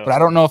 Yeah. But I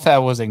don't know if that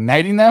was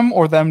igniting them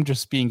or them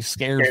just being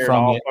scared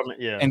from it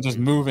and just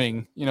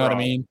moving. You know what I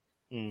mean?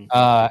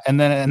 And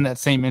then in that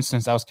same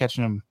instance, I was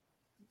catching them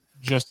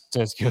just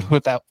as good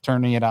without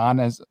turning it on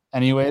as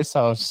anyways.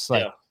 So I was just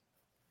like,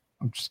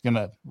 I'm just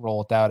gonna roll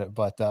without it.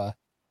 But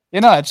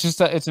it's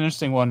just it's an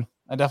interesting one.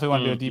 I definitely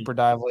want to do a deeper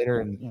dive later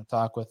and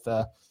talk with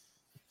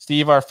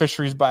Steve, our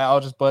fisheries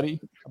biologist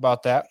buddy,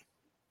 about that.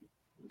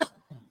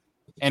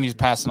 And he's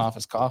passing off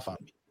his cough on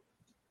me.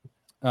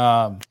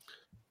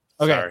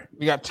 Okay, sorry.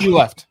 We got 2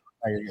 left.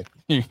 Oh,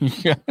 you're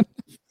good.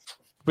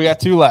 We got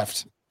 2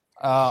 left,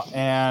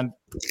 and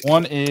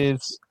one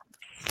is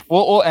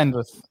we'll end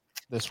with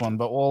this one,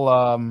 but we'll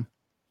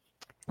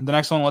the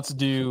next one. Let's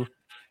do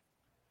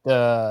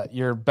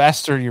your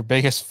best or your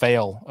biggest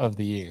fail of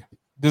the year.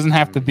 It doesn't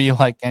have to be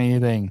like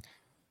anything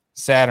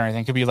sad or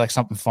anything. It could be like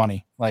something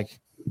funny, like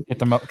hit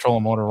the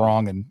trolling motor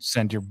wrong and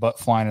send your butt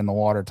flying in the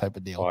water type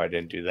of deal. Oh, I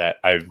didn't do that.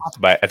 I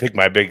think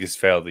my biggest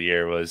fail of the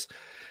year was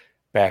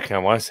back. I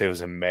want to say it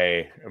was in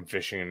May. I'm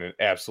fishing in an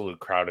absolute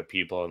crowd of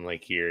people in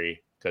Lake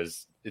Erie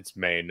because it's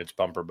May and it's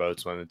bumper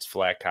boats when it's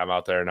flat calm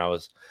out there. And I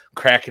was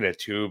cracking a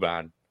tube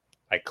on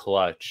my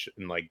clutch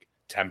and like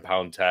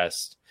 10-pound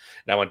test.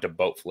 And I went to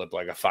boat flip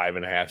like a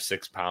 5.5,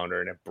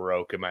 6-pounder, and it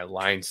broke. And my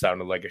line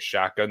sounded like a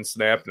shotgun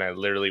snap. And I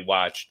literally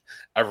watched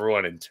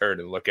everyone in turn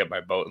and look at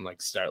my boat and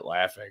like start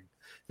laughing. And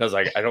I was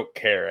like, I don't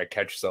care. I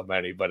catch so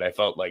many, but I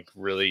felt like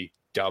really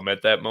dumb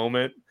at that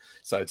moment.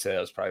 So I'd say that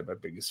was probably my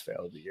biggest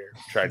fail of the year.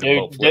 Trying to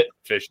boat flip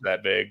fish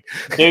that big.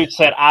 Dude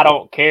said, I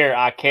don't care.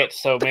 I catch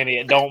so many.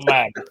 It don't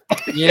matter.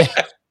 Yeah.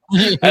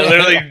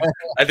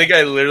 I think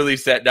I literally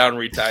sat down,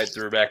 retied,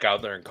 threw back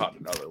out there, and caught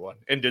another one,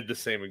 and did the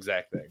same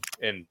exact thing,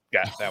 and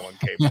got that one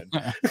came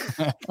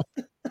in.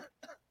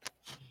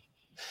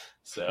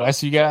 So,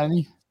 Wes, you got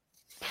any?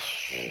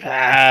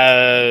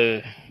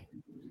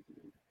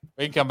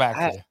 We can come back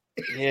to you.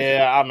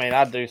 Yeah, I mean,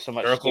 I do so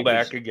much. Circle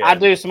back again. I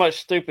do so much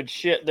stupid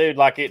shit, dude.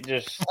 Like it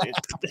just.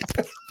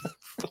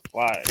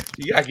 Like,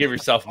 you gotta give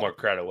yourself more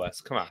credit,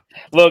 Wes. Come on.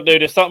 Look,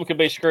 dude, if something could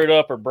be screwed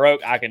up or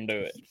broke, I can do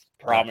it.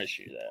 Promise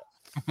you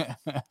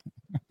that.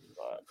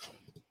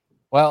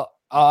 Well,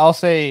 I'll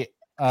say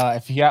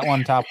if you got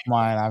one top of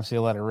mind, obviously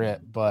let it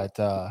rip. But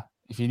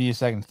if you need a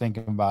second to think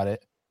about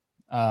it,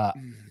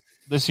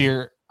 this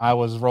year I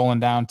was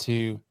rolling down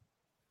to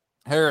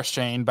Harris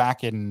Chain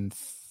back in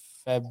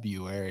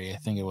February, I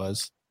think it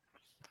was.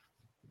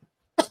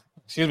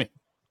 Excuse me.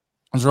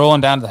 I was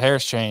rolling down to the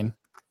Harris Chain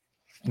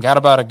and got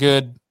about a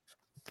good.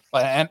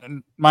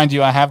 And mind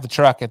you, I have the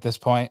truck at this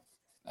point.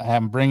 I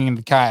am bringing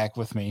the kayak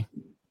with me.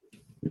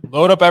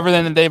 Load up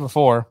everything the day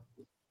before.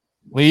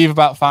 Leave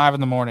about 5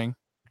 in.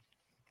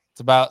 It's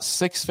about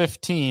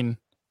 6:15.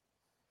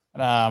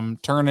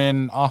 Turn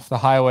in off the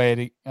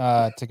highway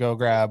to go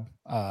grab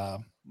I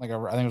think it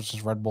was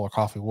just Red Bull or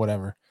coffee,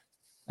 whatever.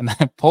 And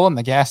I pull in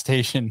the gas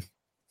station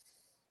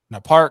and I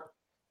park.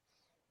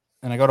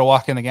 And I go to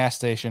walk in the gas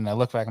station. I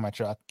look back at my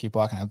truck, keep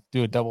walking. I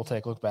do a double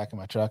take, look back at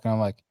my truck, and I'm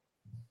like,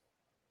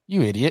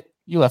 "You idiot!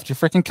 You left your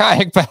freaking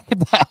kayak back at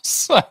the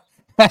house."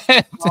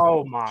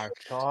 Oh my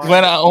god!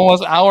 Went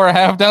almost an hour and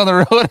a half down the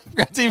road. I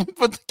forgot to even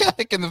put the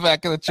kayak in the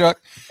back of the truck,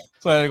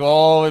 so I had to go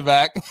all the way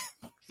back,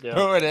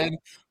 throw it in,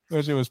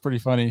 which it was pretty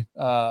funny.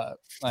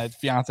 My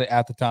fiance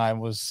at the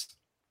time was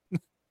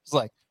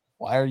like,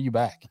 "Why are you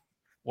back?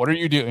 What are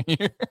you doing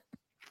here?"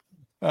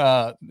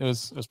 It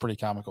was pretty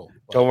comical.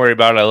 Don't worry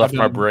about it. I left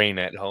my brain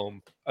at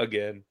home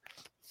again.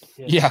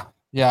 Yeah.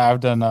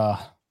 I've done a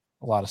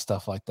lot of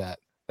stuff like that.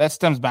 That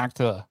stems back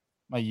to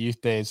my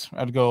youth days.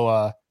 I'd go.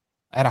 I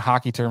had a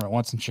hockey tournament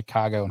once in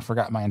Chicago and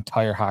forgot my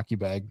entire hockey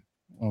bag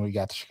when we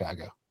got to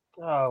Chicago.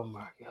 Oh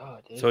my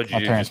god! Dude. So did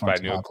you just buy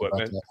new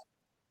equipment?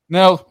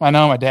 No, I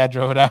know my dad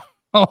drove it out.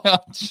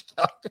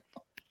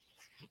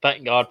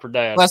 Thank God for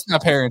Dad. That's my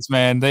parents,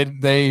 man.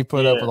 They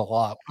put up with a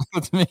lot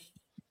with me.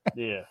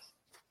 Yes,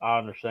 I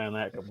understand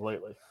that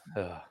completely.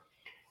 I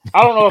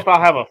don't know if I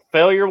have a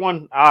failure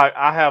one.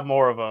 I have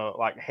more of a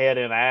like head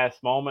and ass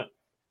moment.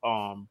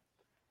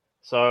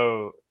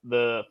 So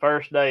the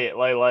first day at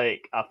Lay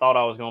Lake, I thought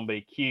I was going to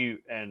be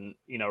cute and,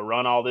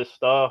 run all this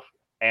stuff.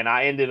 And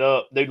I ended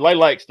up, dude, Lay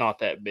Lake's not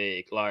that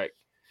big. Like,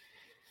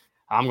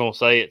 I'm going to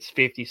say it's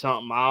 50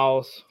 something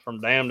miles from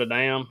dam to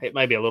dam. It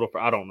may be a little,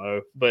 I don't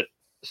know. But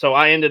so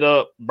I ended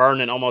up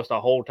burning almost a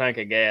whole tank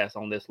of gas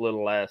on this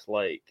little ass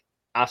lake.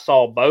 I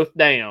saw both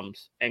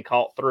dams and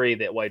caught 3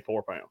 that weighed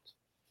 4 pounds.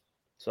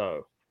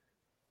 So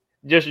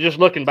just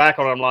looking back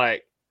on it, I'm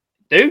like,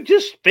 dude,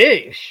 just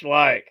fish.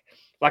 Like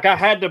I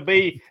had to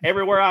be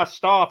everywhere I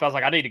stopped. I was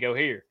like, I need to go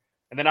here.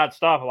 And then I'd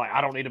stop. I'm like,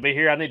 I don't need to be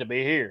here. I need to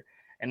be here.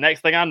 And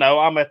next thing I know,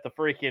 I'm at the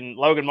freaking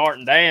Logan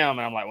Martin Dam.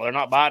 And I'm like, well, they're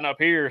not biting up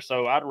here.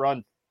 So I'd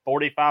run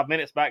 45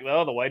 minutes back the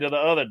other way to the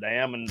other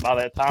dam. And by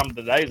that time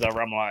the day's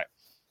over, I'm like,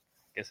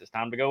 I guess it's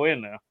time to go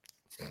in now.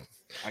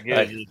 I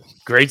guess.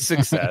 Great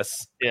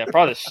success. Yeah,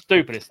 probably the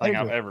stupidest thing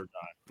I've ever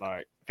done,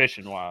 like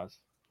fishing wise.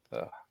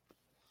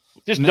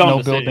 Just no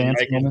dumb Bill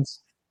Dance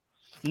moments.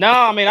 No,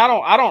 I mean, I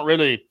don't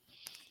really.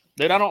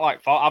 Dude, I don't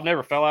like fall. I've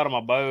never fell out of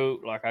my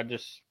boat. Like I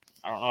don't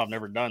know. I've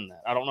never done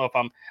that. I don't know if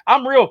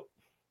I'm real.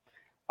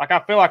 Like I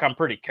feel like I'm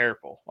pretty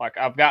careful. Like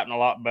I've gotten a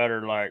lot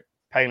better. Like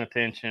paying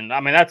attention.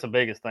 I mean, that's the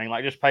biggest thing.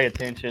 Like just pay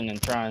attention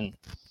and try and.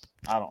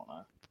 I don't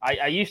know.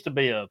 I used to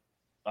be a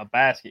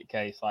basket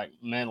case like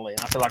mentally,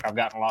 and I feel like I've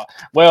gotten a lot.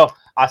 Well,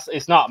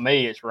 it's not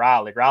me. It's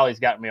Riley. Riley's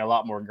gotten me a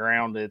lot more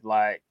grounded.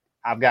 Like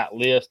I've got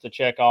lists to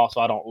check off,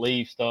 so I don't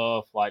leave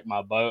stuff like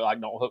my boat. Like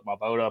don't hook my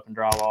boat up and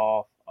drive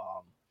off.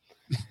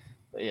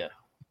 But yeah,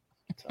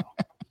 so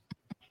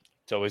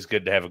it's always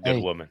good to have a good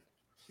woman.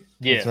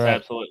 Yes, right.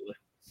 Absolutely.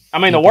 I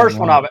mean, the worst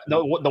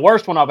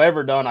one I've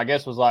ever done, I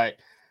guess, was like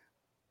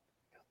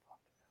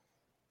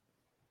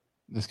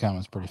this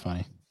comment's pretty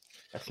funny.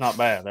 That's not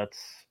bad. That's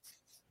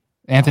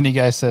Anthony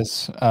Guy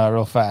says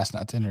real fast,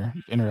 not to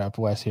interrupt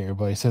Wes here,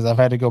 but he says I've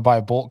had to go buy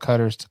bolt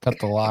cutters to cut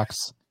the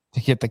locks to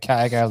get the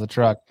kayak out of the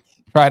truck.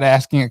 Tried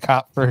asking a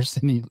cop first,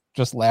 and he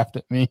just laughed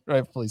at me.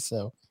 Rightfully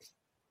so.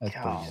 That's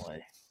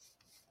golly.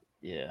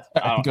 Yeah.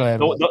 Go ahead.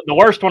 The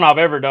worst one I've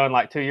ever done,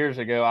 like 2 years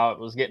ago, I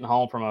was getting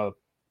home from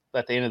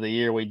at the end of the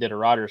year, we did a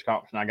riders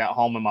conference, and I got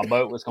home and my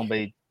boat was going to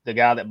be, the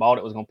guy that bought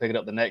it was going to pick it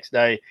up the next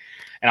day.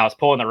 And I was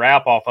pulling the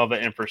wrap off of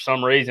it. And for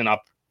some reason,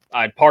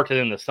 I parked it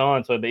in the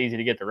sun, so it'd be easy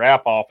to get the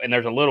wrap off. And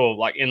there's a little,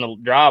 like in the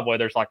driveway,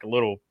 there's like a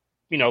little,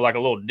 like a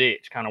little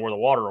ditch kind of where the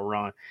water will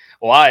run.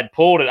 Well, I had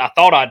pulled it. I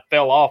thought I'd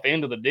fell off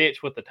into the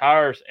ditch with the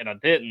tires, and I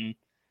didn't.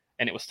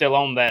 And it was still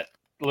on that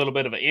little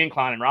bit of an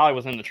incline, and Riley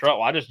was in the truck.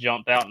 Well, I just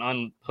jumped out and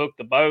unhooked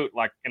the boat,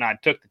 and I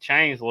took the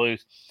chains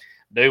loose.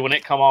 Dude, when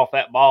it come off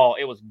that ball,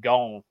 it was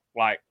gone.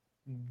 Like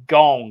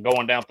gone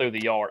going down through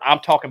the yard. I'm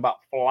talking about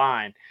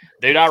flying.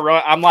 Dude,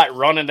 I'm like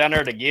running down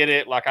there to get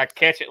it. Like I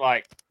catch it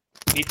like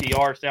 50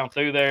 yards down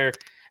through there,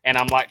 and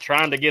I'm like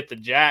trying to get the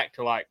jack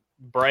to like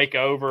break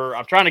over.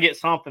 I'm trying to get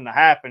something to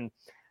happen,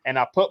 and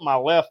I put my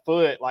left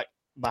foot like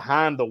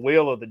behind the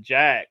wheel of the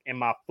jack, and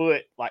my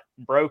foot like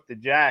broke the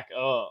jack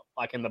up,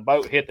 like, and the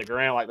boat hit the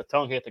ground, like the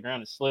tongue hit the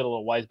ground and slid a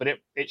little ways, but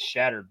it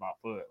shattered my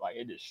foot, like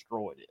it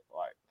destroyed it,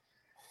 like.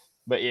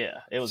 But yeah,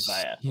 it was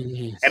bad.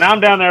 Jeez. And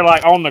I'm down there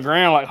like on the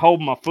ground, like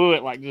holding my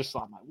foot, like just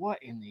like,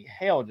 what in the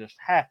hell just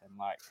happened?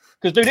 Like,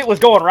 because dude, it was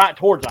going right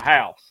towards the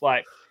house.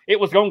 Like it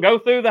was going to go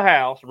through the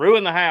house,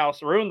 ruin the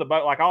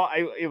boat. Like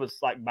it was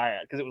like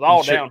bad because it was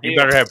all downhill. You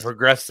better have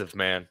Progressive,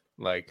 man.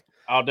 Like,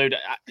 oh, dude,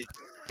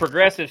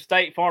 Progressive,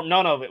 State Farm,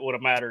 none of it would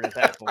have mattered at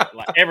that point.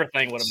 Like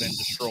everything would have been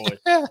destroyed.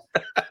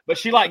 But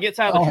she like gets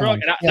out of the truck,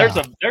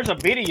 and there's a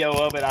video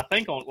of it. I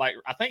think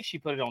she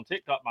put it on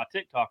TikTok, my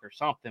TikTok or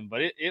something.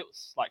 But it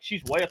was like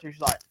she's way up there.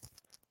 She's like,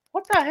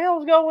 "What the hell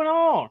is going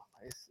on?"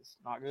 It's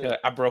not good. Yeah,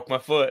 I broke my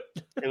foot.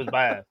 It was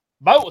bad.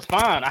 Boat was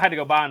fine. I had to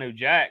go buy a new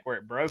jack where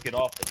it broke it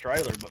off the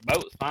trailer. But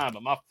boat was fine.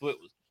 But my foot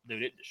was,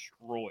 dude, it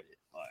destroyed it.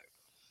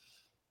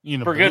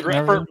 Like For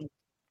good.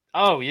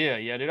 Oh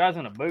yeah, dude. I was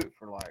in a boot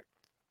for like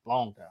a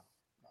long time.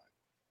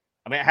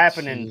 I mean, it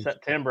happened in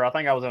September. I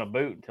think I was in a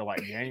boot until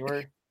like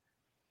January.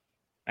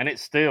 And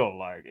it's still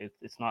like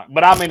it's not.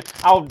 But I mean,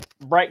 I'll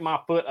break my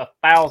foot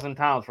 1,000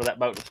 times for that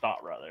boat to stop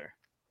right there.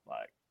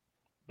 Like,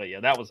 but yeah,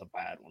 that was a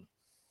bad one.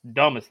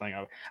 Dumbest thing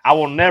ever. I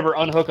will never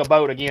unhook a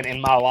boat again in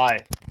my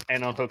life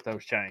and unhook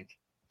those chains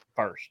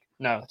first.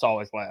 No, it's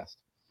always last.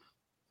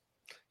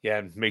 Yeah,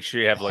 and make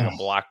sure you have like a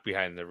block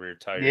behind the rear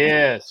tire.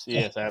 Yes,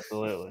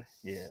 absolutely.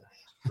 Yes,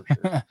 for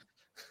sure.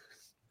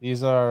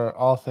 These are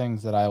all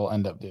things that I will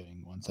end up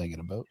doing once I get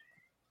a boat.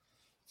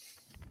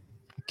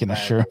 I can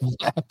assure you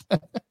that.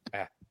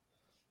 Yeah.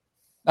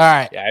 All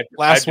right. Yeah,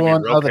 last I have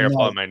one. to be real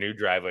careful on my new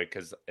driveway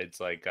because it's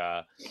like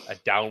a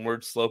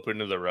downward slope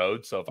into the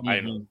road. So if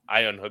I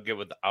unhook it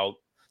without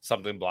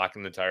something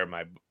blocking the tire,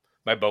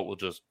 my boat will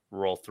just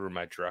roll through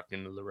my truck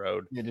into the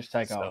road. Yeah, just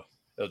take off.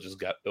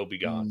 It'll be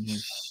gone.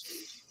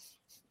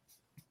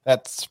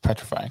 That's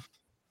petrifying.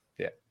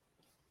 Yeah.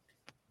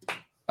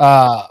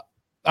 All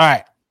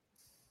right.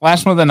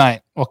 Last one of the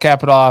night. We'll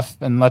cap it off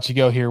and let you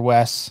go here,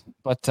 Wes.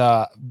 But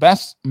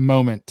best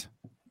moment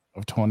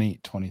of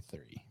 2023.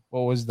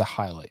 What was the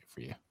highlight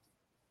for you?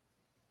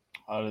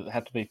 It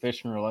have to be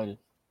fishing related.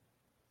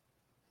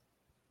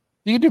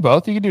 You could do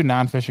both. You could do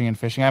non-fishing and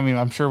fishing. I mean,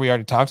 I'm sure we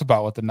already talked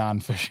about what the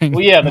non-fishing.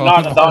 Well, yeah, the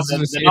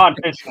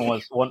non-fishing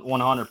was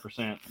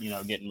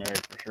 100%. Getting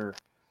married for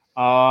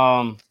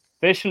sure.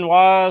 Fishing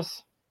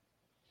wise,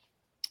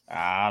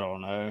 I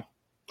don't know.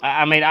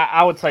 I mean,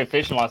 I would say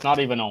fishing wise, not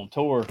even on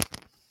tour.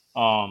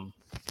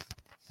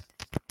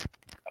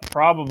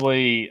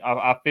 Probably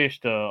I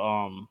fished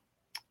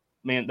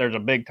there's a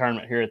big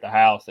tournament here at the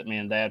house that me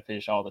and Dad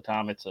fish all the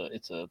time. It's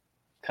a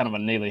kind of a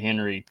Neely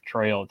Henry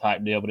trail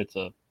type deal, but it's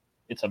a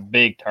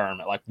big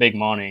tournament, like big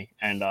money,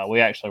 and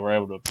we actually were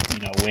able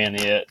to win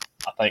it.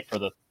 I think for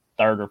the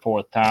third or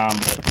fourth time.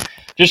 But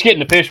just getting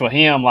to fish with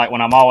him, like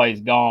when I'm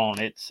always gone,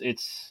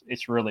 it's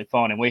really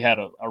fun, and we had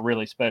a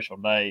really special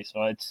day.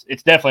 So it's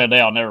definitely a day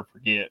I'll never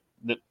forget.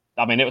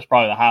 It was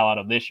probably the highlight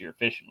of this year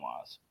fishing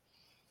wise.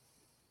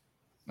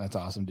 That's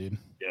awesome, dude.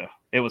 Yeah,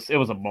 it was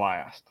a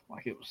blast.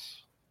 Like it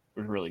was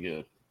really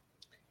good.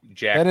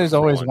 Jack, that is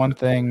always one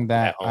thing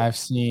that I've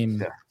seen.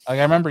 Yeah. Like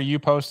I remember you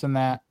posting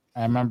that.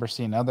 I remember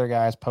seeing other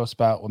guys post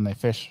about when they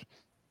fish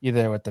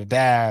either with their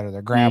dad or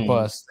their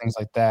grandpas, things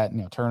like that.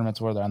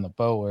 Tournaments where they're on the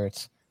boat. Where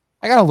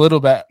I got a little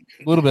bit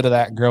of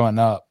that growing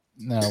up.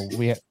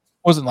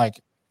 Wasn't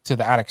like to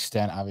that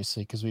extent,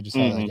 obviously, because we just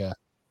had like a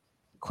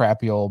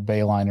crappy old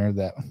bayliner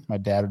that my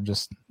dad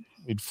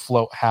we'd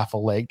float half a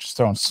lake just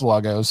throwing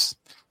sluggos,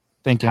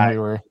 thinking we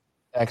were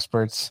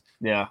experts.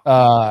 Yeah.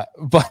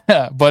 But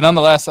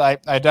nonetheless, I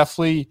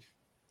definitely,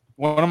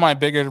 one of my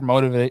bigger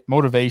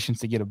motivations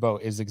to get a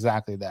boat is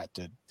exactly that,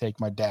 to take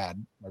my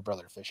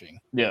brother fishing.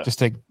 Yeah. Just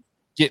to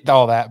get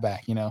all that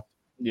back,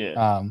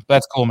 Yeah.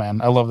 That's cool,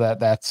 man. I love that.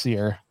 That's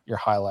your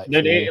highlight.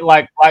 Dude, being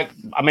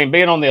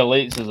on the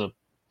elites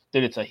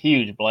it's a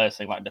huge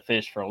blessing, like to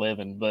fish for a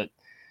living, but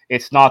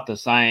it's not the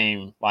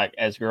same like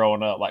as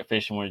growing up, like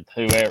fishing with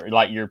whoever,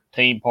 like your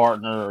team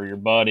partner or your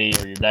buddy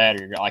or your dad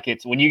or your like.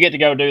 It's when you get to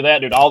go do that,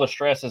 dude. All the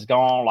stress is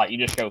gone. Like you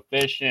just go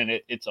fishing.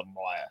 It's a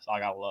blast.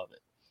 Like I love it.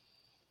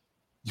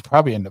 You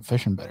probably end up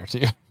fishing better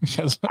too.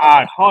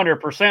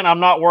 100%. I'm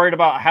not worried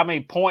about how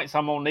many points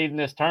I'm gonna need in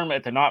this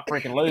tournament to not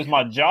freaking lose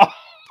my job.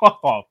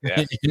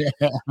 Yeah.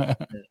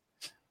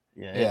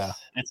 Yeah,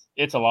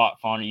 it's a lot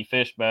funner. You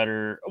fish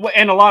better,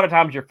 and a lot of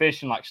times you're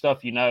fishing like stuff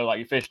like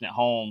you're fishing at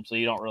home, so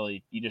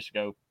you just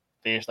go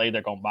fish. They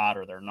either gonna bite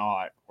or they're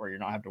not, or you're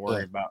not have to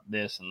worry about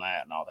this and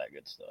that and all that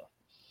good stuff.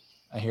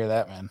 I hear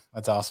that, man.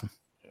 That's awesome.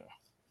 Yeah.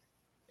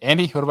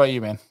 Andy, what about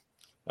you, man?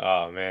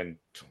 Oh man,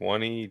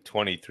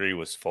 2023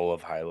 was full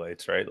of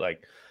highlights, right?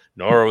 Like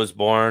Nora was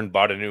born,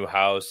 bought a new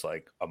house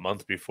like a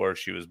month before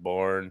she was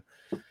born.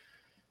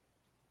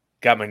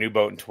 Got my new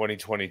boat in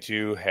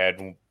 2022,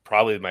 had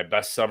probably my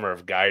best summer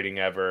of guiding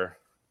ever.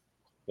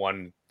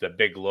 Won the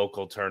big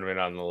local tournament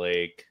on the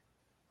lake.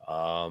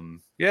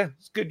 Yeah,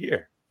 it's a good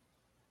year.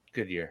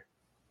 Good year.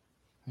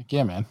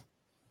 Yeah, man.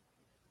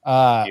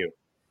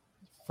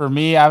 For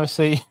me,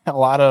 obviously, a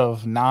lot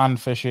of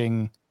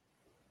non-fishing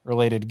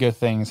related good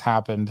things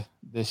happened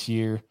this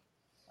year.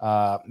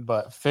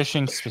 But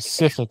fishing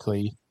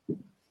specifically,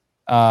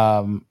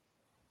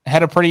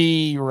 had a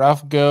pretty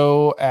rough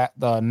go at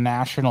the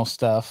national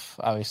stuff.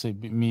 Obviously,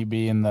 me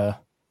being the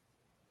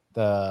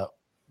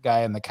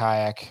guy in the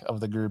kayak of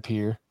the group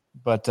here.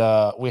 But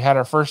we had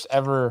our first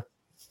ever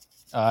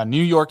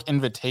New York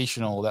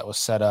Invitational that was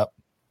set up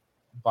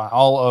by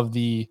all of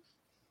the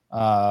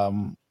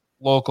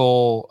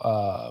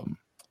local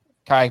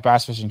kayak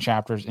bass fishing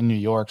chapters in New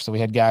York. So we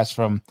had guys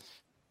from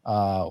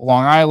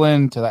Long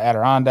Island to the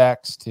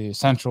Adirondacks to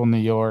Central New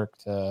York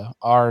to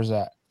ours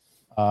at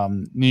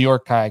New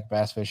York Kayak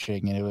Bass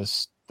Fishing, and it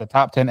was the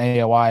top 10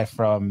 AOI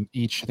from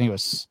each. I think it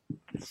was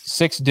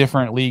 6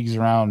 different leagues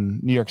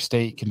around New York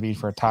State convened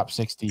for a top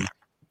 60.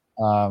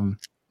 And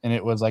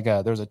it was like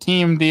there was a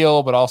team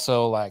deal, but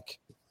also like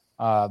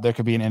there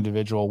could be an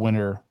individual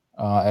winner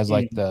as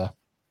like the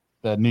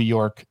New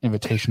York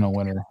Invitational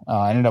winner.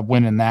 I ended up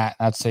winning that.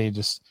 I'd say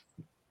just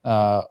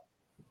that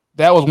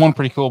was one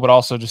pretty cool, but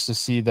also just to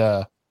see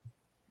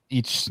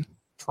each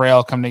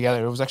trail come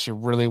together. It was actually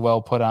a really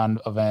well put on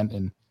event,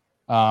 and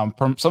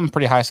something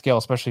pretty high scale,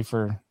 especially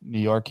for New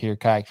York here,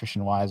 kayak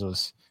fishing wise,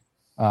 was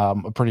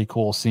a pretty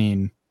cool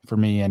scene for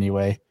me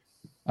anyway.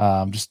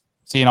 Just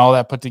seeing all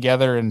that put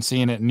together and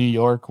seeing it in New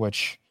York,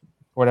 which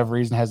for whatever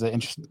reason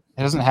it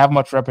doesn't have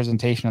much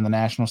representation on the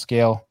national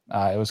scale.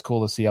 It was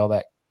cool to see all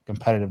that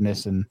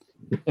competitiveness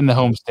in the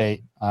home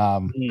state.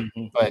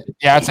 But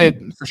yeah, I'd say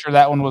for sure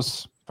that one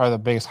was probably the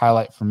biggest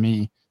highlight for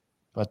me.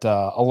 But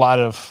a lot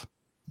of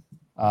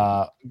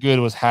good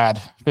was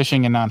had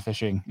fishing and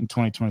non-fishing in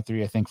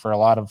 2023, I think, for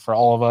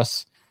all of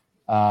us.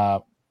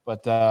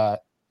 But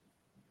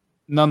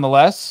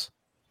nonetheless,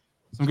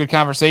 some good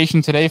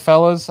conversation today,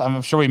 fellas.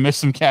 I'm sure we missed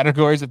some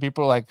categories that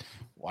people are like,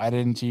 why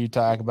didn't you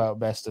talk about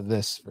best of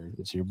this for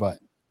this year? But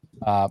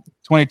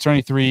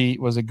 2023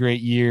 was a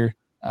great year.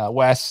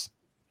 Wes,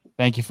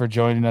 thank you for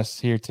joining us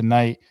here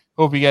tonight.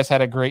 Hope you guys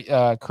had a great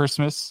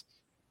Christmas.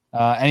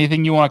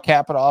 Anything you want to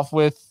cap it off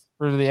with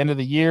for the end of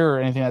the year, or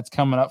anything that's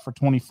coming up for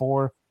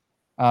 24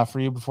 for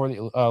you before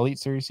the Elite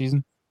Series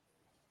season?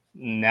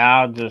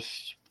 Now,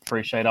 just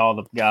appreciate all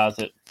the guys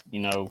that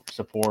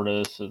support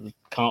us, the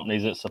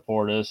companies that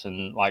support us,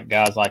 and like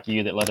guys like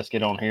you that let us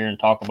get on here and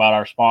talk about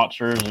our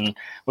sponsors, and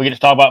we get to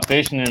talk about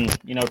fishing and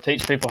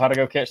teach people how to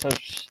go catch those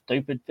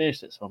stupid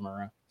fish that swim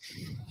around.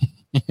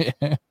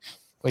 Yeah.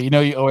 Well,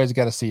 you always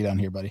got a seat on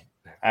here, buddy.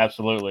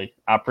 Absolutely.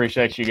 I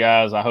appreciate you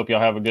guys. I hope y'all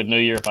have a good New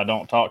Year if I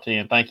don't talk to you,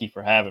 and thank you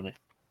for having me.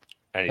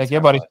 Thank you,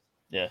 buddy.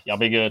 Yeah, y'all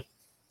be good.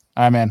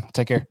 All right, man.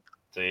 Take care.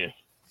 See you.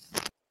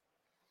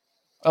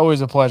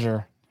 Always a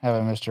pleasure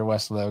having Mr.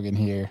 Wes Logan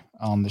here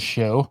on the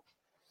show.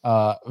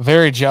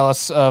 Very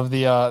jealous of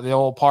the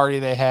old party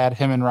they had.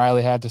 Him and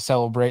Riley had to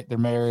celebrate their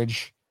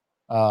marriage.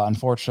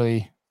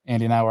 Unfortunately,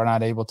 Andy and I were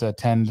not able to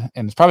attend,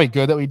 and it's probably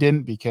good that we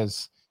didn't,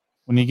 because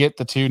when you get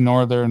the 2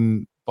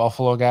 Northern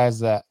Buffalo guys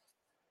that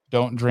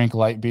don't drink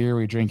light beer,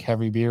 we drink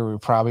heavy beer, we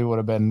probably would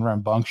have been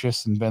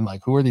rambunctious and been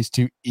like, who are these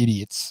 2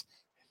 idiots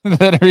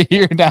that are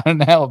here down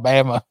in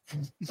Alabama?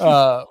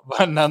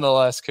 But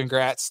nonetheless,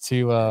 congrats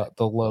to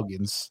the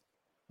Logans,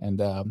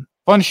 and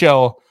fun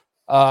show.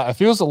 It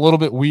feels a little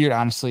bit weird,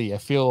 honestly. I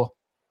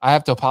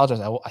have to apologize.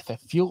 I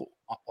feel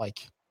like,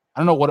 I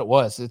don't know what it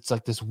was. It's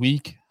like this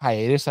week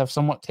hiatus I've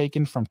somewhat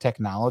taken from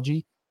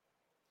technology.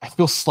 I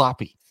feel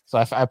sloppy. So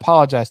I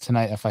apologize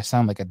tonight if I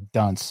sound like a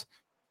dunce.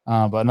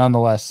 But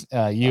nonetheless,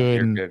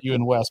 you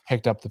and Wes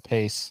picked up the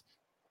pace,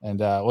 and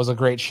it was a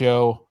great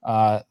show,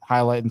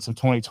 highlighting some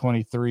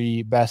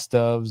 2023 best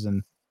ofs.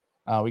 And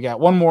we got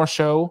one more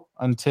show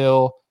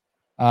until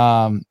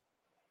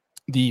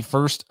the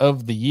first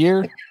of the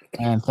year,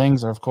 and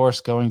things are, of course,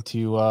 going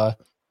to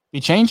be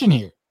changing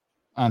here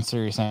on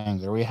Serious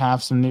Angler. We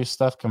have some new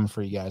stuff coming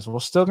for you guys. We're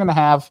still going to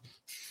have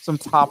some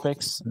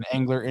topics and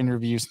angler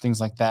interviews,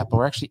 things like that, but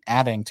we're actually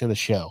adding to the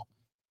show.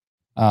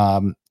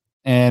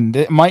 And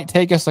it might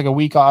take us like a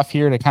week off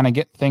here to kind of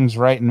get things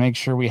right and make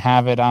sure we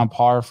have it on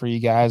par for you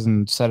guys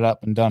and set it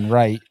up and done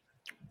right.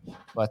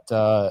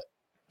 But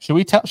should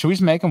we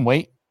just make them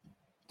wait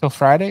till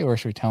Friday, or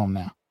should we tell them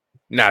now?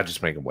 Nah,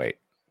 just make them wait.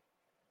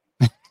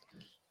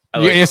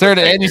 Yes, sir.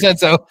 Andy said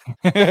so.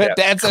 Yeah,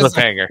 Dad says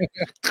cliffhanger.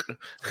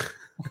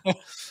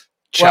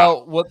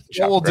 Well, what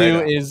we'll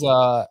do is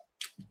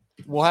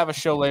we'll have a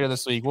show later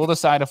this week. We'll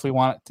decide if we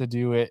want to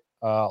do it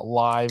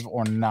live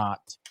or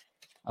not.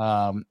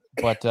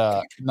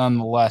 But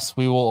nonetheless,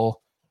 we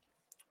will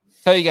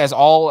tell you guys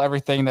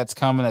everything that's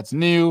coming that's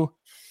new,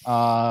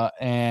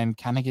 and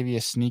kind of give you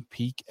a sneak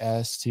peek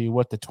as to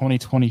what the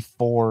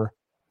 2024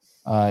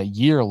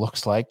 year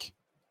looks like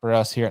for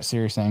us here at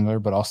Serious Angler,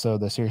 but also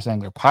the Serious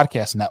Angler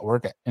Podcast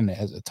Network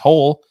as a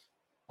whole.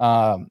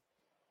 But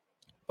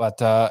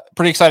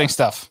pretty exciting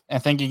stuff.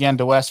 And thank you again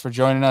to Wes for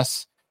joining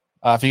us.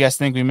 If you guys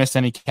think we missed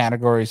any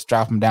categories,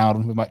 drop them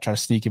down. We might try to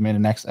sneak them in the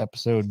next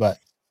episode, but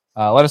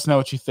let us know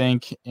what you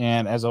think.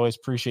 And as always,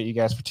 appreciate you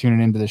guys for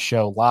tuning into the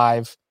show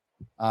live.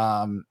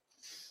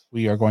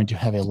 We are going to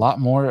have a lot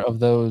more of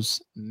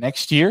those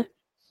next year.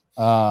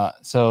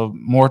 So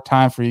more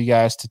time for you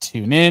guys to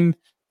tune in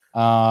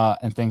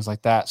and things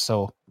like that.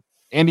 So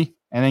Andy,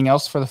 anything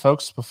else for the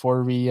folks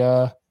before we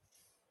our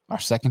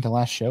second to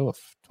last show of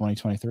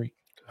 2023?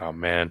 Oh,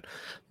 man.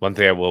 One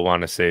thing I will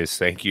want to say is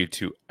thank you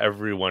to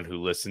everyone who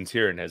listens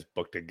here and has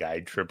booked a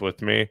guide trip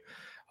with me.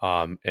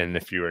 And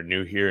if you are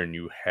new here and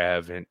you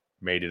haven't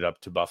made it up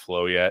to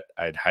Buffalo yet,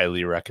 I'd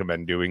highly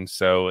recommend doing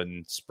so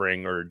in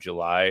spring or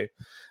July.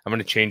 I'm going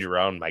to change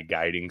around my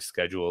guiding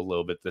schedule a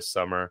little bit this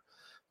summer.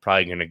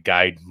 Probably going to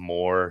guide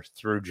more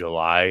through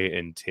July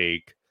and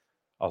take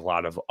a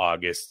lot of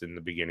August and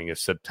the beginning of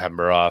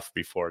September off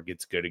before it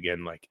gets good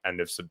again, like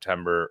end of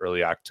September,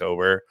 early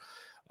October.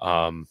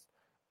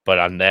 But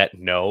on that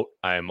note,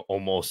 I'm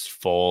almost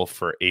full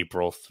for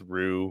April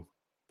through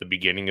the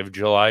beginning of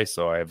July.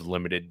 So I have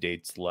limited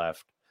dates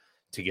left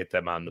to get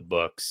them on the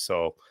books.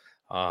 So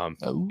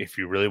if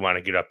you really want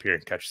to get up here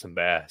and catch some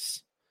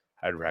bass,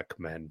 I'd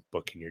recommend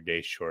booking your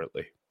day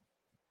shortly.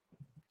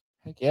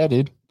 Heck yeah,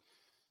 dude.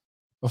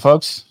 Well,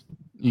 folks,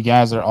 you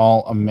guys are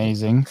all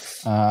amazing.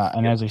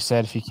 And as we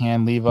said, if you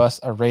can, leave us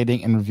a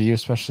rating and review,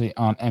 especially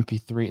on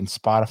MP3 and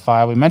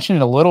Spotify. We mentioned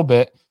it a little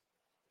bit,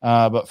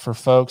 but for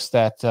folks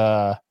that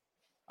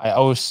I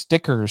owe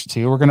stickers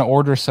to, we're going to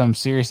order some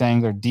Serious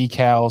Angler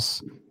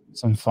decals,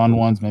 some fun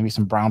ones, maybe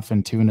some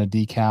brownfin tuna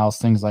decals,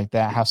 things like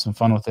that. Have some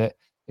fun with it.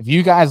 If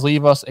you guys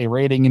leave us a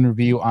rating and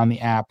review on the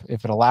app,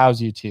 if it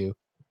allows you to,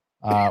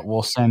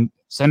 we'll send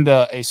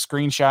a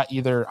screenshot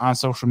either on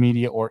social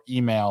media or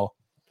email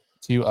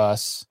to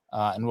us,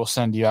 and we'll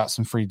send you out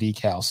some free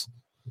decals.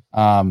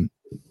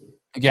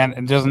 Again,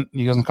 it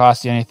doesn't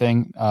cost you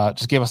anything.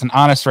 Just give us an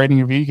honest rating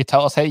review. You could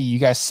tell us, hey, you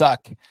guys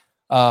suck.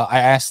 I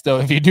asked though,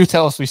 if you do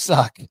tell us we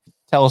suck,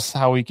 tell us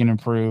how we can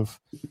improve.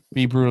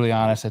 Be brutally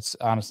honest.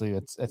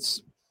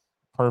 It's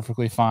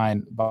perfectly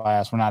fine by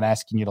us. We're not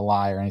asking you to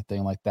lie or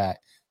anything like that.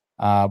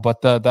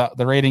 But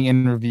the rating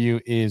and review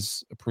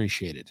is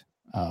appreciated.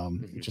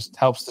 It just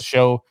helps the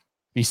show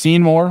be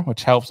seen more,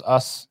 which helps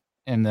us,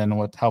 and then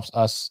what helps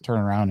us turn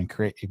around and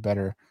create a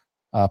better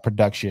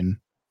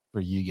production for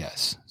you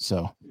guys.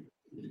 So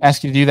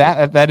ask you to do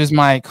that. That is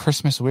my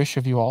Christmas wish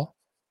of you all.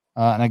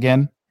 And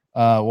again,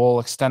 we'll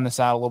extend this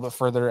out a little bit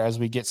further as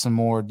we get some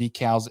more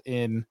decals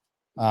in.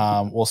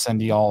 We'll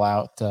send you all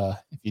out.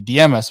 If you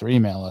DM us or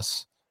email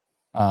us,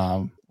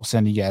 we'll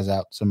send you guys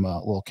out some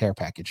little care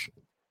package.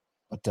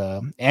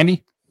 But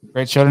Andy,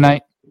 great show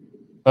tonight,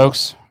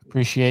 folks.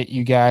 Appreciate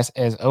you guys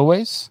as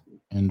always,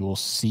 and we'll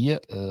see you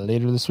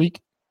later this week.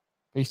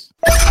 Peace.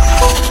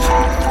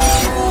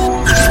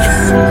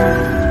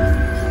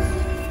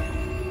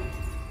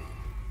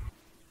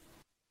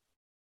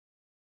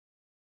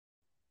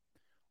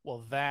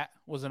 Well, that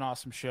was an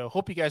awesome show.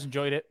 Hope you guys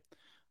enjoyed it.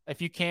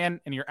 If you can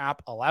and your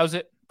app allows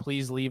it,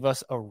 please leave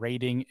us a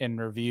rating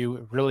and review.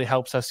 It really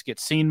helps us get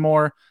seen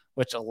more,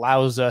 which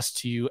allows us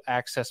to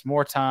access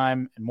more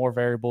time and more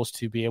variables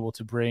to be able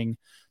to bring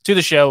to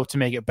the show to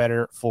make it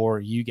better for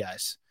you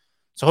guys.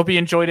 So hope you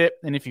enjoyed it.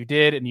 And if you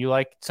did and you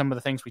liked some of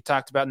the things we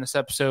talked about in this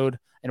episode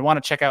and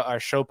want to check out our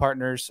show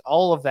partners,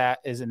 all of that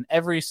is in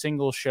every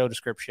single show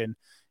description.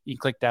 You can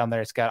click down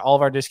there. It's got all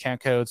of our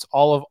discount codes,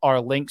 all of our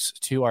links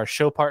to our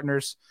show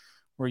partners,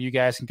 where you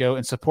guys can go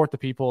and support the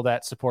people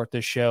that support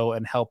this show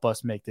and help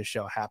us make this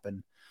show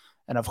happen.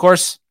 And of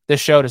course, this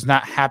show does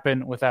not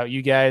happen without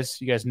you guys.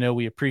 You guys know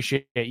we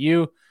appreciate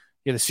you.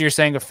 You're the Serious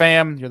Angler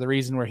fam. You're the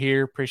reason we're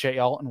here. Appreciate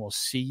y'all, and we'll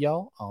see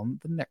y'all on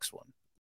the next one.